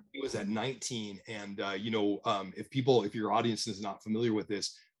 He was at 19. And, if your audience is not familiar with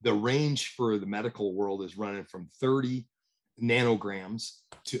this, the range for the medical world is running from 30 nanograms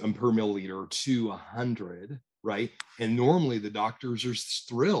per milliliter to 100, right? And normally the doctors are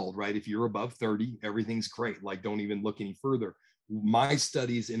thrilled, right? If you're above 30, everything's great. Like, don't even look any further. My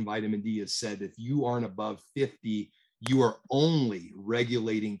studies in vitamin D has said if you aren't above 50, you are only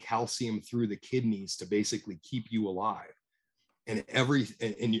regulating calcium through the kidneys to basically keep you alive. And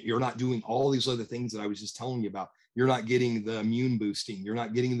you're not doing all these other things that I was just telling you about. You're not getting the immune boosting. You're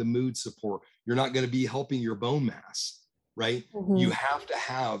not getting the mood support. You're not going to be helping your bone mass, right? You have to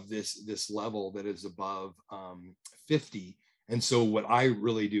have this level that is above 50. And so what I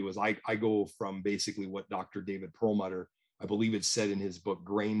really do is I go from basically what Dr. David Perlmutter, I believe it said in his book,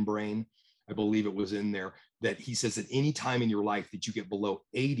 Grain Brain, I believe it was in there, that he says that any time in your life that you get below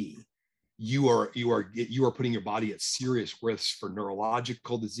 80, you are putting your body at serious risk for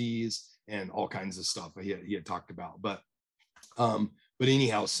neurological disease and all kinds of stuff he had talked about. But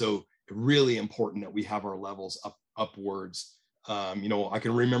anyhow, so really important that we have our levels upwards. I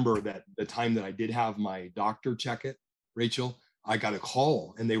can remember that the time that I did have my doctor check it, Rachel, I got a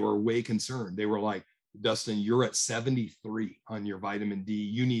call and they were way concerned. They were like, Dustin, you're at 73 on your vitamin D.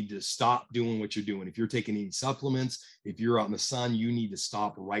 You need to stop doing what you're doing. If you're taking any supplements, if you're out in the sun, you need to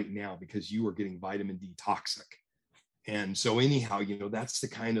stop right now because you are getting vitamin D toxic. And so anyhow, that's the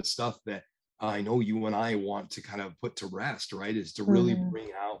kind of stuff that I know you and I want to kind of put to rest, right? Is to really bring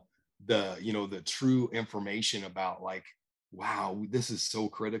out the true information about like, wow, this is so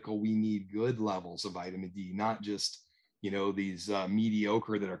critical. We need good levels of vitamin D, not just these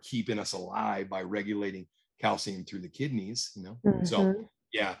mediocre that are keeping us alive by regulating calcium through the kidneys, So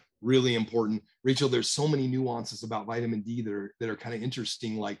yeah, really important. Rachel, there's so many nuances about vitamin D that are kind of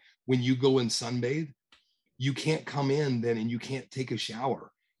interesting. Like when you go and sunbathe, you can't come in then and you can't take a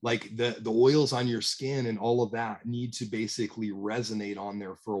shower. Like the oils on your skin and all of that need to basically resonate on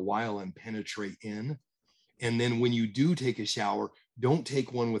there for a while and penetrate in. And then when you do take a shower, don't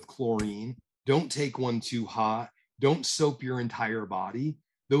take one with chlorine. Don't take one too hot. Don't soap your entire body.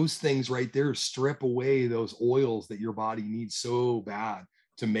 Those things right there strip away those oils that your body needs so bad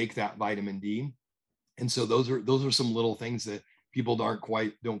to make that vitamin D. And so those are some little things that people don't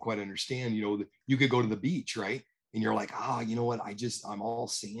quite understand. You could go to the beach, right? And you're like, you know what? I'm all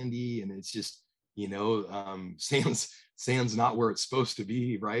sandy and it's just, sand's not where it's supposed to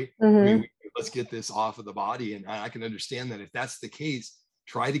be, right? I mean, let's get this off of the body. And I can understand that if that's the case,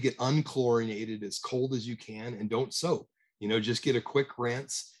 try to get unchlorinated as cold as you can and don't soap, just get a quick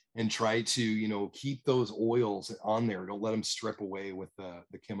rinse and try to, keep those oils on there. Don't let them strip away with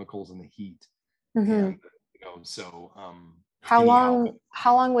the chemicals and the heat. And, how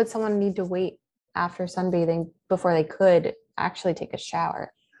long would someone need to wait after sunbathing before they could actually take a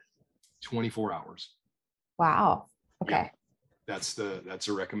shower? 24 hours. Wow. Okay. Yeah. That's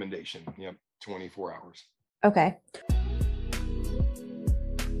a recommendation. Yep. 24 hours. Okay.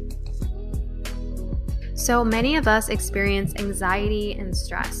 So many of us experience anxiety and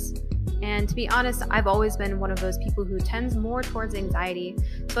stress. And to be honest, I've always been one of those people who tends more towards anxiety.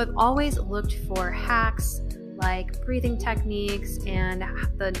 So I've always looked for hacks like breathing techniques and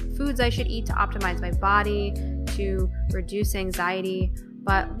the foods I should eat to optimize my body to reduce anxiety.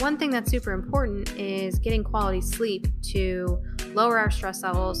 But one thing that's super important is getting quality sleep to lower our stress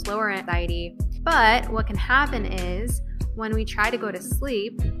levels, lower anxiety. But what can happen is when we try to go to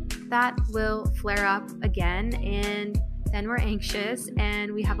sleep, that will flare up again, and then we're anxious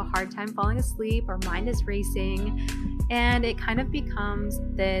and we have a hard time falling asleep. Our mind is racing and it kind of becomes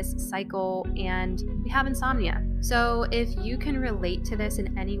this cycle and we have insomnia. So if you can relate to this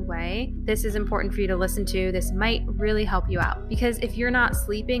in any way, this is important for you to listen to. This might really help you out, because if you're not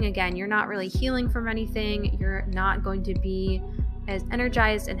sleeping, again, you're not really healing from anything. You're not going to be as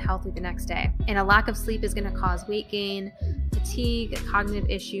energized and healthy the next day. And a lack of sleep is going to cause weight gain, fatigue, cognitive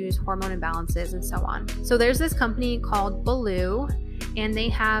issues, hormone imbalances, and so on. So there's this company called Blue, and they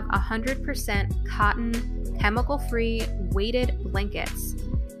have 100% cotton, chemical-free weighted blankets.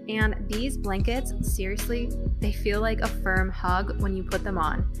 And these blankets, seriously, they feel like a firm hug when you put them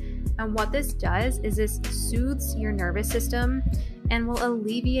on. And what this does is this soothes your nervous system and will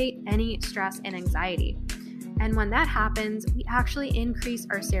alleviate any stress and anxiety. And when that happens, we actually increase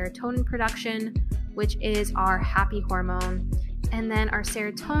our serotonin production, which is our happy hormone. And then our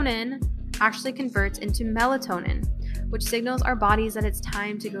serotonin actually converts into melatonin, which signals our bodies that it's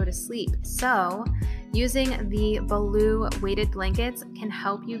time to go to sleep. So using the Blue weighted blankets can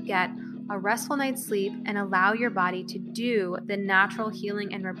help you get a restful night's sleep and allow your body to do the natural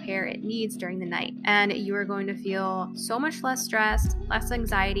healing and repair it needs during the night. And you are going to feel so much less stressed, less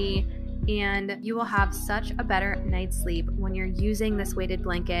anxiety, and you will have such a better night's sleep when you're using this weighted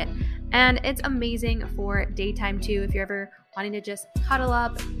blanket. And it's amazing for daytime too. If you're ever wanting to just cuddle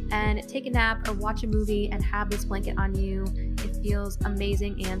up and take a nap or watch a movie and have this blanket on you, it feels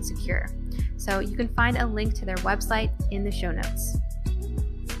amazing and secure. So you can find a link to their website in the show notes.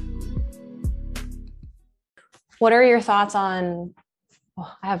 What are your thoughts on,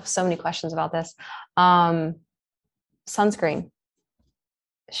 I have so many questions about this. Sunscreen.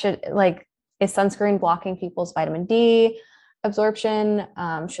 Is sunscreen blocking people's vitamin D absorption?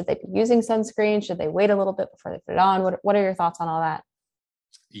 Should they be using sunscreen? Should they wait a little bit before they put it on? What are your thoughts on all that?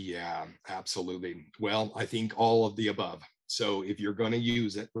 Yeah, absolutely. Well, I think all of the above. So if you're going to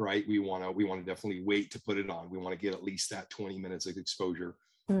use it, right, we want to definitely wait to put it on. We want to get at least that 20 minutes of exposure.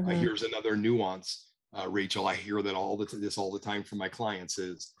 Mm-hmm. Here's another nuance, Rachel. I hear that all the time from my clients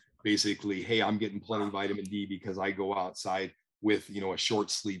is basically, hey, I'm getting plenty of vitamin D because I go outside with, a short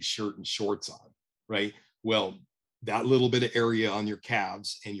sleeve shirt and shorts on, right? Well, that little bit of area on your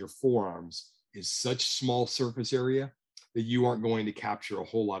calves and your forearms is such small surface area that you aren't going to capture a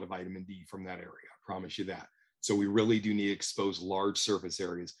whole lot of vitamin D from that area. I promise you that. So we really do need to expose large surface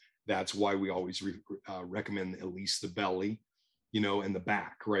areas. That's why we always recommend at least the belly, and the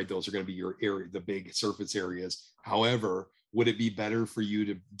back, right? Those are going to be your area, the big surface areas. However, would it be better for you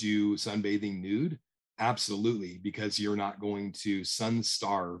to do sunbathing nude? Absolutely, because you're not going to sun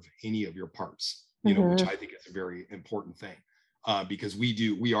starve any of your parts, which I think is a very important thing, because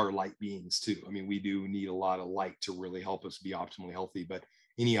we are light beings too. I mean, we do need a lot of light to really help us be optimally healthy. But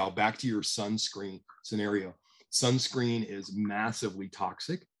anyhow, back to your sunscreen scenario. Sunscreen is massively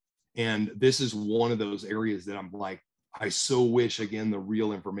toxic. And this is one of those areas that I'm like, I so wish, again, the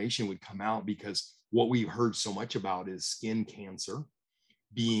real information would come out, because what we've heard so much about is skin cancer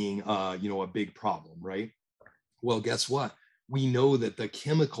being, a big problem, right? Well, guess what? We know that the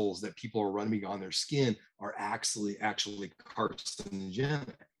chemicals that people are running on their skin are actually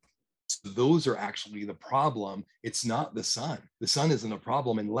carcinogenic. So those are actually the problem. It's not the sun. The sun isn't a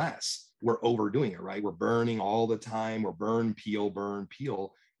problem unless we're overdoing it, right? We're burning all the time. We're burn,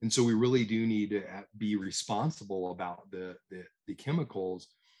 peel. And so we really do need to be responsible about the chemicals.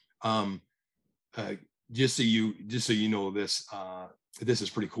 Just so you know this, this is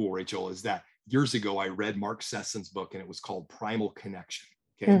pretty cool, Rachel, is that years ago I read Mark Sesson's book, and it was called Primal Connection.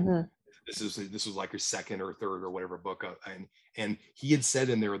 Okay. Mm-hmm. This was like his second or third or whatever book. And he had said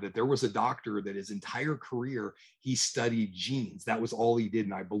in there that there was a doctor that his entire career, he studied genes. That was all he did.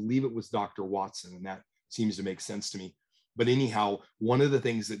 And I believe it was Dr. Watson. And that seems to make sense to me. But anyhow, one of the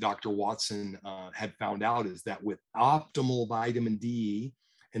things that Dr. Watson had found out is that with optimal vitamin D,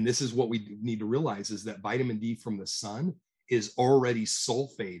 and this is what we need to realize, is that vitamin D from the sun is already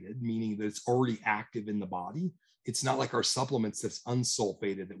sulfated, meaning that it's already active in the body. It's not like our supplements that's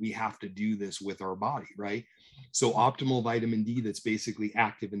unsulfated, that we have to do this with our body, right? So optimal vitamin D that's basically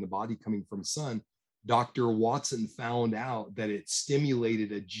active in the body coming from sun, Dr. Watson found out that it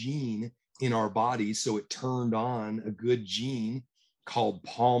stimulated a gene in our body. So it turned on a good gene called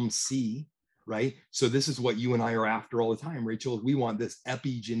POMC, right? So this is what you and I are after all the time, Rachel. We want this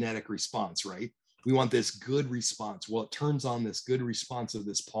epigenetic response, right? We want this good response. Well, it turns on this good response of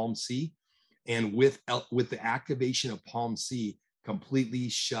this POMC, and with the activation of POMC, completely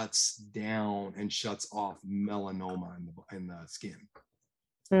shuts down and shuts off melanoma in the skin.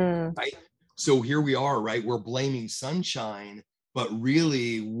 Right? So here we are, right? We're blaming sunshine, but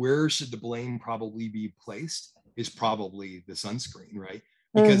really, where should the blame probably be placed is probably the sunscreen, right?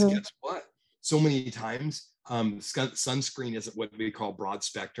 Because guess what? So many times, sunscreen isn't what we call broad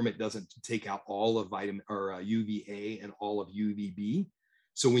spectrum. It doesn't take out all of vitamin or UVA and all of UVB.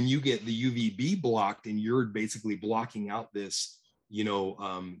 So when you get the UVB blocked, and you're basically blocking out this,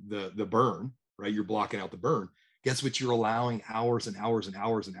 the burn, right? You're blocking out the burn. Guess what? You're allowing hours and hours and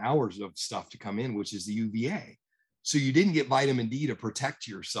hours and hours of stuff to come in, which is the UVA. So you didn't get vitamin D to protect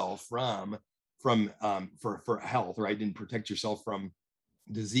yourself for health, right? Didn't protect yourself from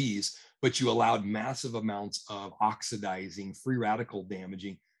disease, but you allowed massive amounts of oxidizing, free radical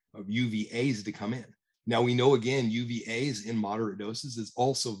damaging of UVAs to come in. Now we know, again, UVAs in moderate doses is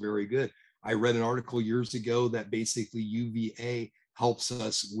also very good. I read an article years ago that basically UVA helps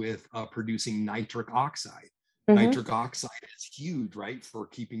us with producing nitric oxide. Nitric oxide is huge, right, for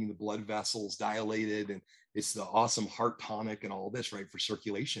keeping the blood vessels dilated, and it's the awesome heart tonic and all this, right, for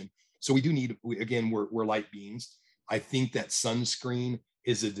circulation. So we do need, again, we're light beings. I think that sunscreen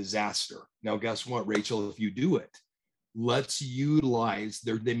is a disaster. Now, guess what, Rachel? If you do it, let's utilize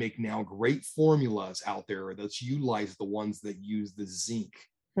they make now great formulas out there. Let's utilize the ones that use the zinc.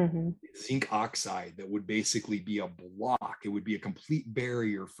 Zinc oxide that would basically be a block. It would be a complete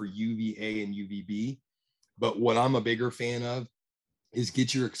barrier for UVA and UVB. But what I'm a bigger fan of is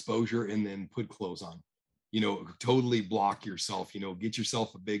get your exposure and then put clothes on. Totally block yourself. Get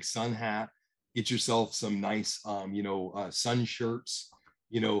yourself a big sun hat. Get yourself some nice, sun shirts.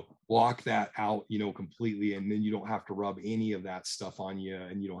 Block that out, completely, and then you don't have to rub any of that stuff on you,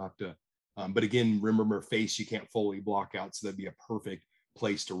 and you don't have to. But again, remember, face you can't fully block out, so that'd be a perfect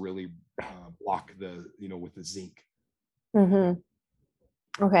place to really block with the zinc.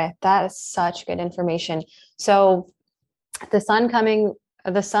 Okay, that is such good information. So the sun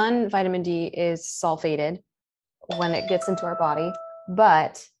vitamin D is sulfated when it gets into our body,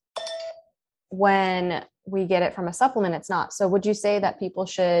 but when we get it from a supplement, it's not. So would you say that people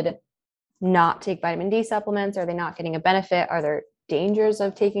should not take vitamin D supplements? Are they not getting a benefit? Are there dangers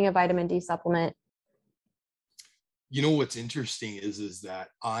of taking a vitamin D supplement? What's interesting is that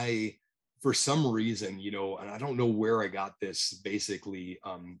for some reason, and I don't know where I got this basically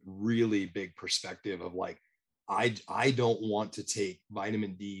really big perspective of like, I don't want to take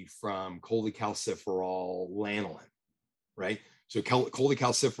vitamin D from cholecalciferol lanolin, right? So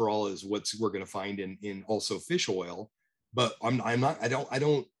cholecalciferol is what we're going to find in also fish oil, but I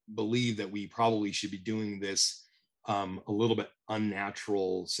don't believe that we probably should be doing this a little bit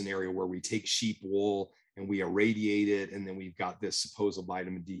unnatural scenario where we take sheep wool and we irradiate it, and then we've got this supposed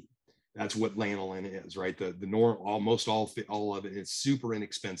vitamin D. That's what lanolin is, right? The normal, almost all of it is super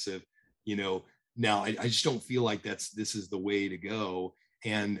inexpensive. Now I just don't feel like this is the way to go.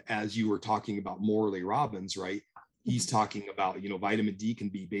 And as you were talking about Morley Robbins, right? He's talking about, vitamin D can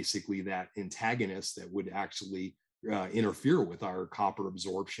be basically that antagonist that would actually interfere with our copper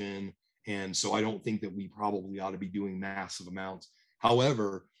absorption. And so I don't think that we probably ought to be doing massive amounts.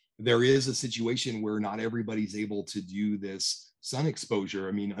 However, there is a situation where not everybody's able to do this sun exposure.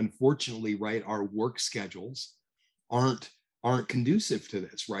 I mean, unfortunately, right, our work schedules aren't conducive to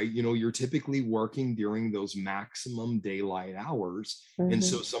this, right? You're typically working during those maximum daylight hours. And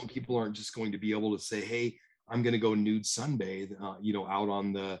so some people aren't just going to be able to say, hey, I'm going to go nude sunbathe, out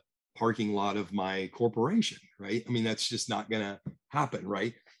on the parking lot of my corporation, right? I mean, that's just not going to happen,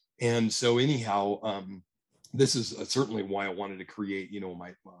 right? And so anyhow, this is certainly why I wanted to create,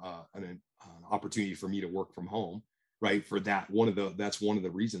 an opportunity for me to work from home, right? For that, that's one of the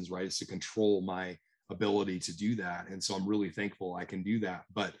reasons, right? Is to control my ability to do that. And so I'm really thankful I can do that.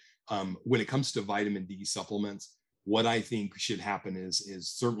 But when it comes to vitamin D supplements, what I think should happen is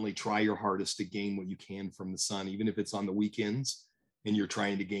certainly try your hardest to gain what you can from the sun, even if it's on the weekends and you're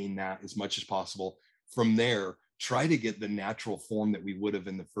trying to gain that as much as possible. From there, try to get the natural form that we would have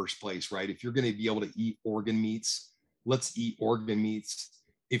in the first place, right? If you're going to be able to eat organ meats, let's eat organ meats.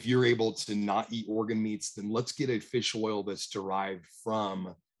 If you're able to not eat organ meats, then let's get a fish oil that's derived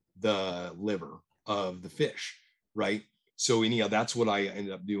from the liver of the fish, right? So anyhow, that's what I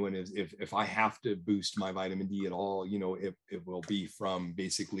ended up doing is if I have to boost my vitamin D at all, it will be from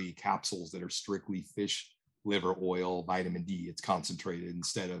basically capsules that are strictly fish liver oil vitamin D. It's concentrated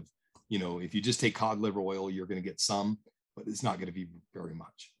instead of, if you just take cod liver oil, you're going to get some, but it's not going to be very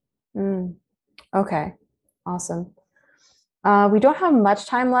much. Okay, awesome. We don't have much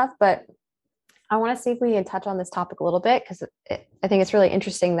time left, but I want to see if we can touch on this topic a little bit because I think it's really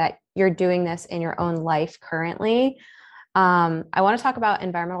interesting that you're doing this in your own life currently. I want to talk about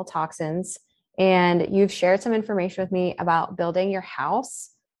environmental toxins, and you've shared some information with me about building your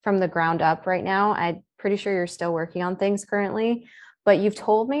house from the ground up right now. I'm pretty sure you're still working on things currently, but you've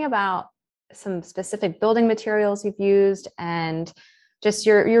told me about some specific building materials you've used, and just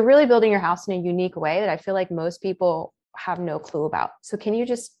you're really building your house in a unique way that I feel like most people have no clue about. So can you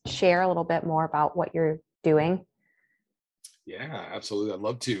just share a little bit more about what you're doing? Yeah, absolutely. I'd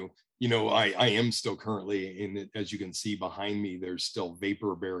love to. I am still currently in it. As you can see behind me, there's still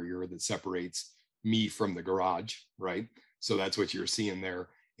vapor barrier that separates me from the garage, right? So that's what you're seeing there.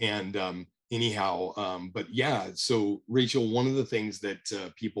 And but yeah, so Rachel, one of the things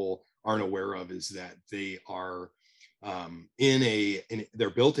that people aren't aware of is that they are they're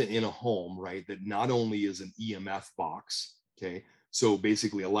built in a home, right? That not only is an EMF box, okay? So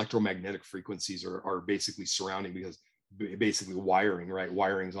basically electromagnetic frequencies are basically surrounding, because basically wiring, right?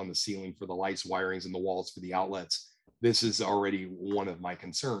 Wirings on the ceiling for the lights, wirings in the walls for the outlets. This is already one of my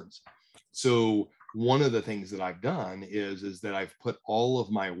concerns. So one of the things that I've done is that I've put all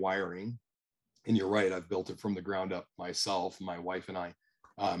of my wiring, and you're right, I've built it from the ground up myself, my wife and I.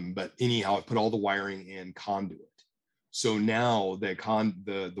 But anyhow, I've put all the wiring in conduit. So now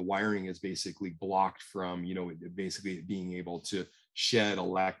the wiring is basically blocked from, basically being able to shed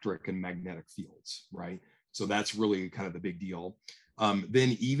electric and magnetic fields, right? So that's really kind of the big deal.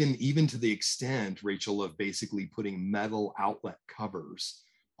 Then even to the extent, Rachel, of basically putting metal outlet covers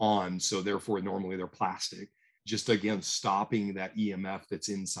on, so therefore normally they're plastic, just again stopping that EMF that's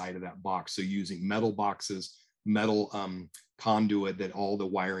inside of that box. So using metal boxes, metal conduit, that all the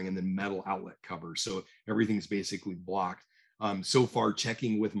wiring, and then metal outlet covers, so everything's basically blocked. So far,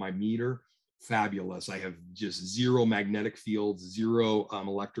 checking with my meter, fabulous. I have just zero magnetic fields, zero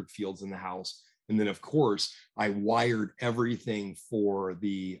electric fields in the house. And then of course I wired everything for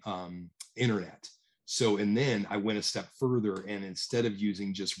the internet. So, and then I went a step further, and instead of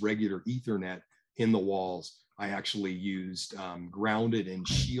using just regular Ethernet in the walls, I actually used grounded and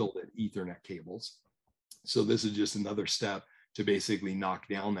shielded Ethernet cables. So this is just another step to basically knock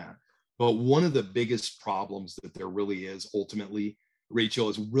down that. But one of the biggest problems that there really is ultimately, Rachel,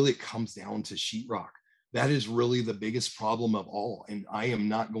 is really it comes down to sheetrock. That is really the biggest problem of all. And I am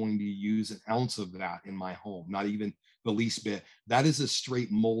not going to use an ounce of that in my home, not even the least bit. That is a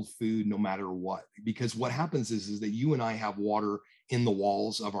straight mold food no matter what. Because what happens is that you and I have water in the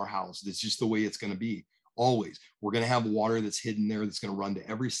walls of our house. That's just the way it's going to be. Always. We're going to have water that's hidden there, that's going to run to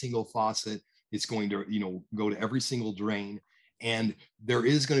every single faucet. It's going to, go to every single drain. And there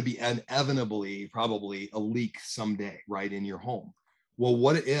is going to be inevitably probably a leak someday, right, in your home. Well,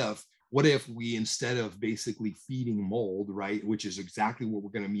 what if we, instead of basically feeding mold, right, which is exactly what we're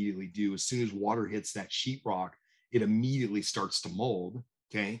going to immediately do, as soon as water hits that sheetrock, it immediately starts to mold,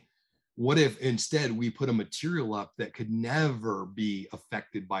 okay? What if instead we put a material up that could never be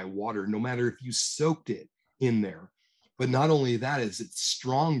affected by water, no matter if you soaked it in there? But not only that, is it's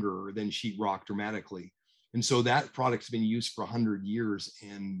stronger than sheetrock dramatically. And so that product's been used for 100 years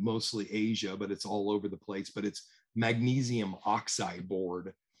in mostly Asia, but it's all over the place. But it's magnesium oxide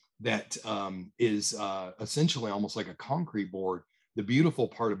board that is essentially almost like a concrete board. The beautiful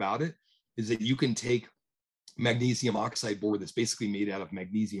part about it is that you can take magnesium oxide board that's basically made out of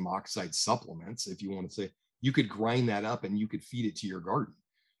magnesium oxide supplements, if you want to say, you could grind that up and you could feed it to your garden.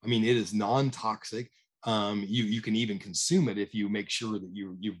 I mean, it is non-toxic. You can even consume it if you make sure that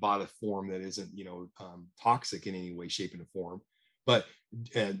you've bought a form that isn't toxic in any way, shape, and form. But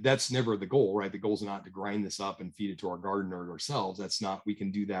that's never the goal, right? The goal is not to grind this up and feed it to our garden or ourselves. That's not. We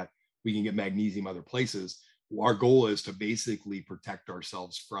can do that. We can get magnesium other places. Our goal is to basically protect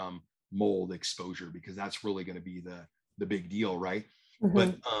ourselves from mold exposure, because that's really going to be the big deal, right? Mm-hmm.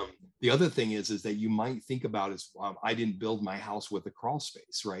 But the other thing is that you might think about is I didn't build my house with a crawl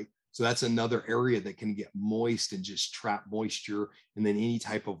space, right? So that's another area that can get moist and just trap moisture. And then any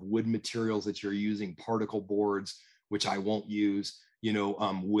type of wood materials that you're using, particle boards, which I won't use,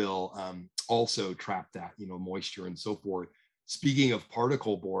 will also trap that, moisture and so forth. Speaking of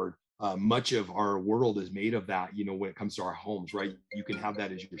particle board, much of our world is made of that, when it comes to our homes, right? You can have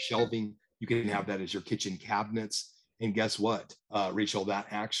that as your shelving. You can have that as your kitchen cabinets. And guess what, Rachel, that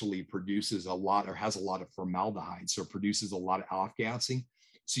actually produces a lot, or has a lot of formaldehyde. So it produces a lot of off-gassing.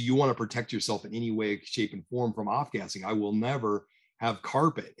 So you want to protect yourself in any way, shape, and form from off-gassing. I will never have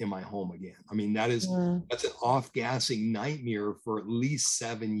carpet in my home again. I mean, that's an off-gassing nightmare for at least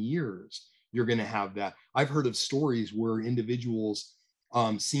 7 years. You're going to have that. I've heard of stories where individuals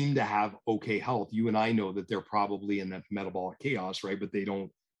seem to have okay health. You and I know that they're probably in that metabolic chaos, right? But they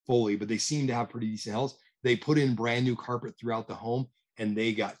don't fully, but they seem to have pretty decent health. They put in brand new carpet throughout the home and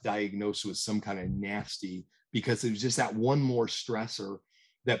they got diagnosed with some kind of nasty, because it was just that one more stressor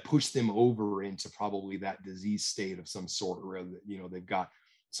that pushed them over into probably that disease state of some sort, where they've got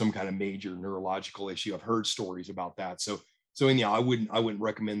some kind of major neurological issue. I've heard stories about that. So anyhow, I wouldn't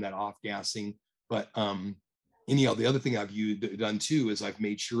recommend that off gassing. But anyhow, the other thing I've done too is I've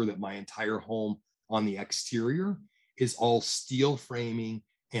made sure that my entire home on the exterior is all steel framing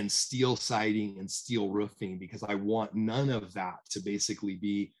and steel siding and steel roofing, because I want none of that to basically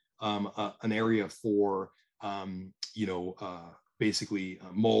be an area for basically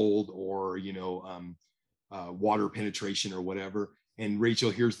mold or water penetration or whatever. And Rachel,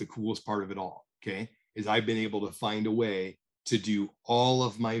 here's the coolest part of it all, okay, is I've been able to find a way to do all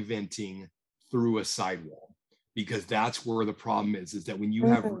of my venting through a sidewall, because that's where the problem is that when you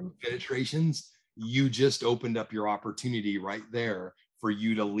have roof penetrations, you just opened up your opportunity right there for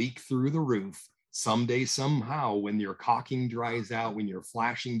you to leak through the roof someday, somehow, when your caulking dries out, when your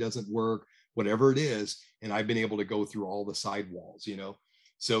flashing doesn't work, whatever it is. And I've been able to go through all the sidewalls,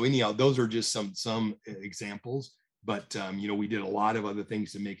 So anyhow, those are just some examples, but we did a lot of other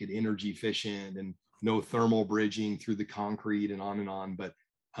things to make it energy efficient and no thermal bridging through the concrete and on and on. But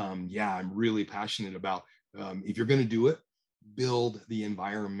I'm really passionate about if you're going to do it, build the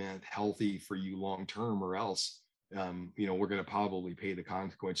environment healthy for you long term, or else we're going to probably pay the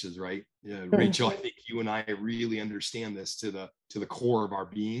consequences, right? Rachel, I think you and I really understand this to the core of our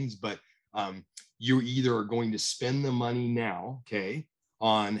beings, but you either are going to spend the money now, okay,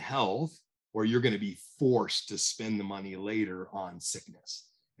 on health, or you're going to be forced to spend the money later on sickness.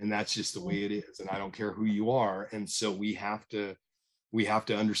 And that's just the way it is. And I don't care who you are. And so we have to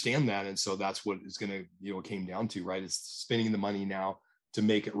understand that. And so that's what it's going to, it came down to, right? It's spending the money now to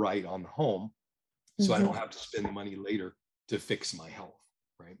make it right on the home. So I don't have to spend the money later to fix my health,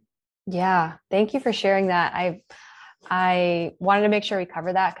 right? Yeah. Thank you for sharing that. I wanted to make sure we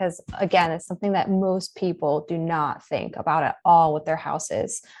cover that because, again, it's something that most people do not think about at all with their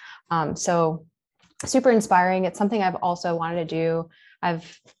houses. So super inspiring. It's something I've also wanted to do. I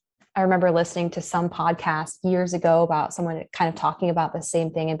remember listening to some podcast years ago about someone kind of talking about the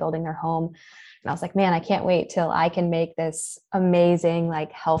same thing and building their home. And I was like, man, I can't wait till I can make this amazing,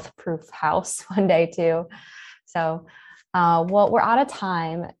 like, health-proof house one day too. So, well, we're out of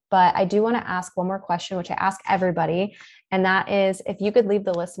time, but I do want to ask one more question, which I ask everybody. And that is, if you could leave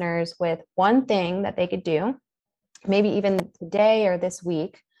the listeners with one thing that they could do, maybe even today or this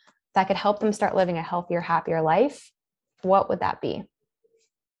week, that could help them start living a healthier, happier life, what would that be?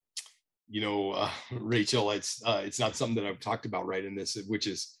 Rachel, it's not something that I've talked about right in this, which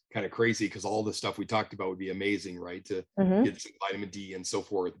is kind of crazy because all the stuff we talked about would be amazing, right? To get some vitamin D and so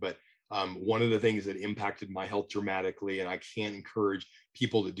forth. But one of the things that impacted my health dramatically, and I can't encourage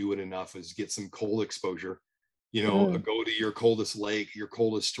people to do it enough, is get some cold exposure. Go to your coldest lake, your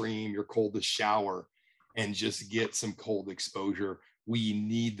coldest stream, your coldest shower, and just get some cold exposure. We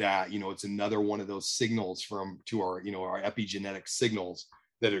need that. It's another one of those signals to our epigenetic signals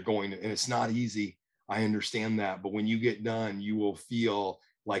that are going to, and it's not easy. I understand that, but when you get done, you will feel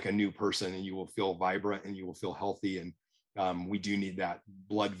like a new person, and you will feel vibrant, and you will feel healthy. And we do need that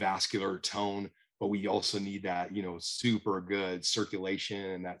blood vascular tone, but we also need that, super good circulation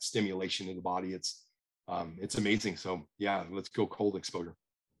and that stimulation of the body. It's amazing. So yeah, let's go cold exposure.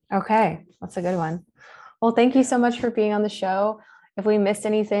 Okay. That's a good one. Well, thank you so much for being on the show. If we missed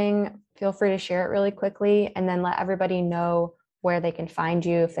anything, feel free to share it really quickly, and then let everybody know where they can find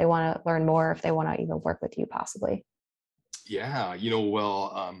you if they want to learn more, if they want to even work with you possibly. Yeah, I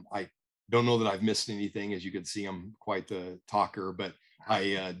don't know that I've missed anything. As you can see, I'm quite the talker, but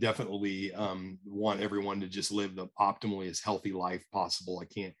I definitely want everyone to just live the optimally as healthy life possible. I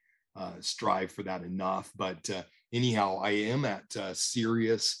can't strive for that enough. But anyhow, I am at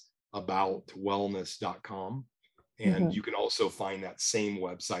seriousaboutwellness.com. And you can also find that same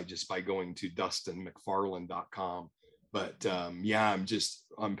website just by going to dustinmcfarland.com. But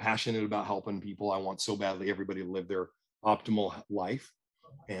I'm passionate about helping people. I want so badly everybody to live their optimal life.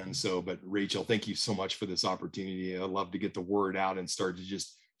 And so, but Rachel, thank you so much for this opportunity. I love to get the word out and start to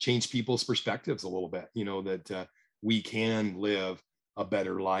just change people's perspectives a little bit, that we can live a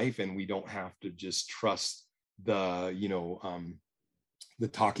better life, and we don't have to just trust the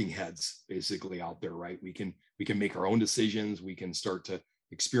talking heads basically out there, right? We can make our own decisions. We can start to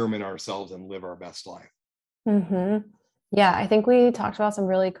experiment ourselves and live our best life. Yeah, I think we talked about some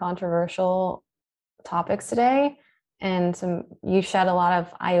really controversial topics today, and you shed a lot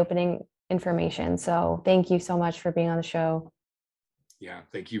of eye-opening information. So thank you so much for being on the show. Yeah,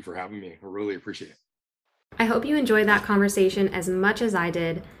 thank you for having me. I really appreciate it. I hope you enjoyed that conversation as much as I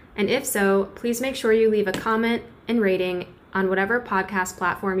did. And if so, please make sure you leave a comment and rating on whatever podcast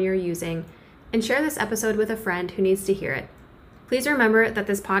platform you're using, and share this episode with a friend who needs to hear it. Please remember that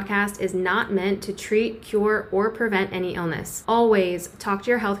this podcast is not meant to treat, cure, or prevent any illness. Always talk to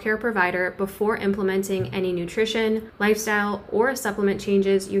your healthcare provider before implementing any nutrition, lifestyle, or supplement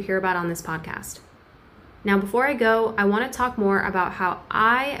changes you hear about on this podcast. Now, before I go, I want to talk more about how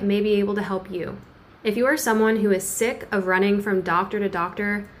I may be able to help you. If you are someone who is sick of running from doctor to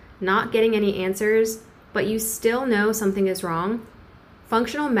doctor, not getting any answers, but you still know something is wrong,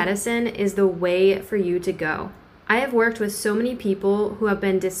 functional medicine is the way for you to go. I have worked with so many people who have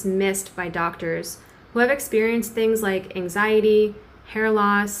been dismissed by doctors, who have experienced things like anxiety, hair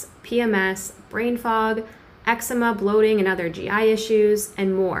loss, PMS, brain fog, eczema, bloating, and other GI issues,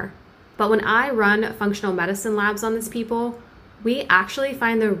 and more. But when I run functional medicine labs on these people, we actually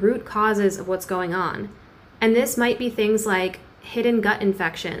find the root causes of what's going on. And this might be things like hidden gut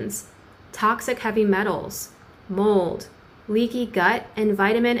infections, toxic heavy metals, mold, leaky gut, and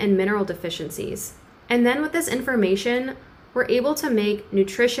vitamin and mineral deficiencies. And then with this information, we're able to make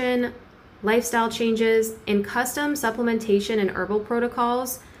nutrition, lifestyle changes, and custom supplementation and herbal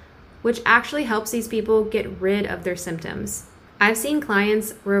protocols, which actually helps these people get rid of their symptoms. I've seen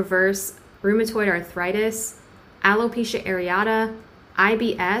clients reverse rheumatoid arthritis, alopecia areata,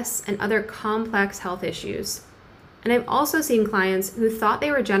 IBS, and other complex health issues. And I've also seen clients who thought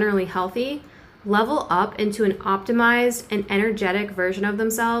they were generally healthy level up into an optimized and energetic version of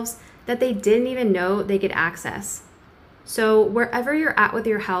themselves that they didn't even know they could access. So wherever you're at with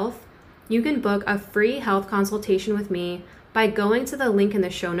your health, you can book a free health consultation with me by going to the link in the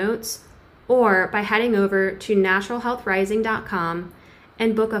show notes or by heading over to naturalhealthrising.com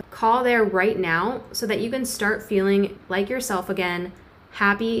and book a call there right now so that you can start feeling like yourself again,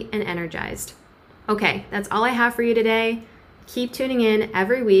 happy and energized. Okay, that's all I have for you today. Keep tuning in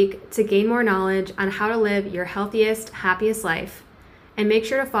every week to gain more knowledge on how to live your healthiest, happiest life. And make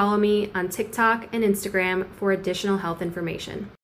sure to follow me on TikTok and Instagram for additional health information.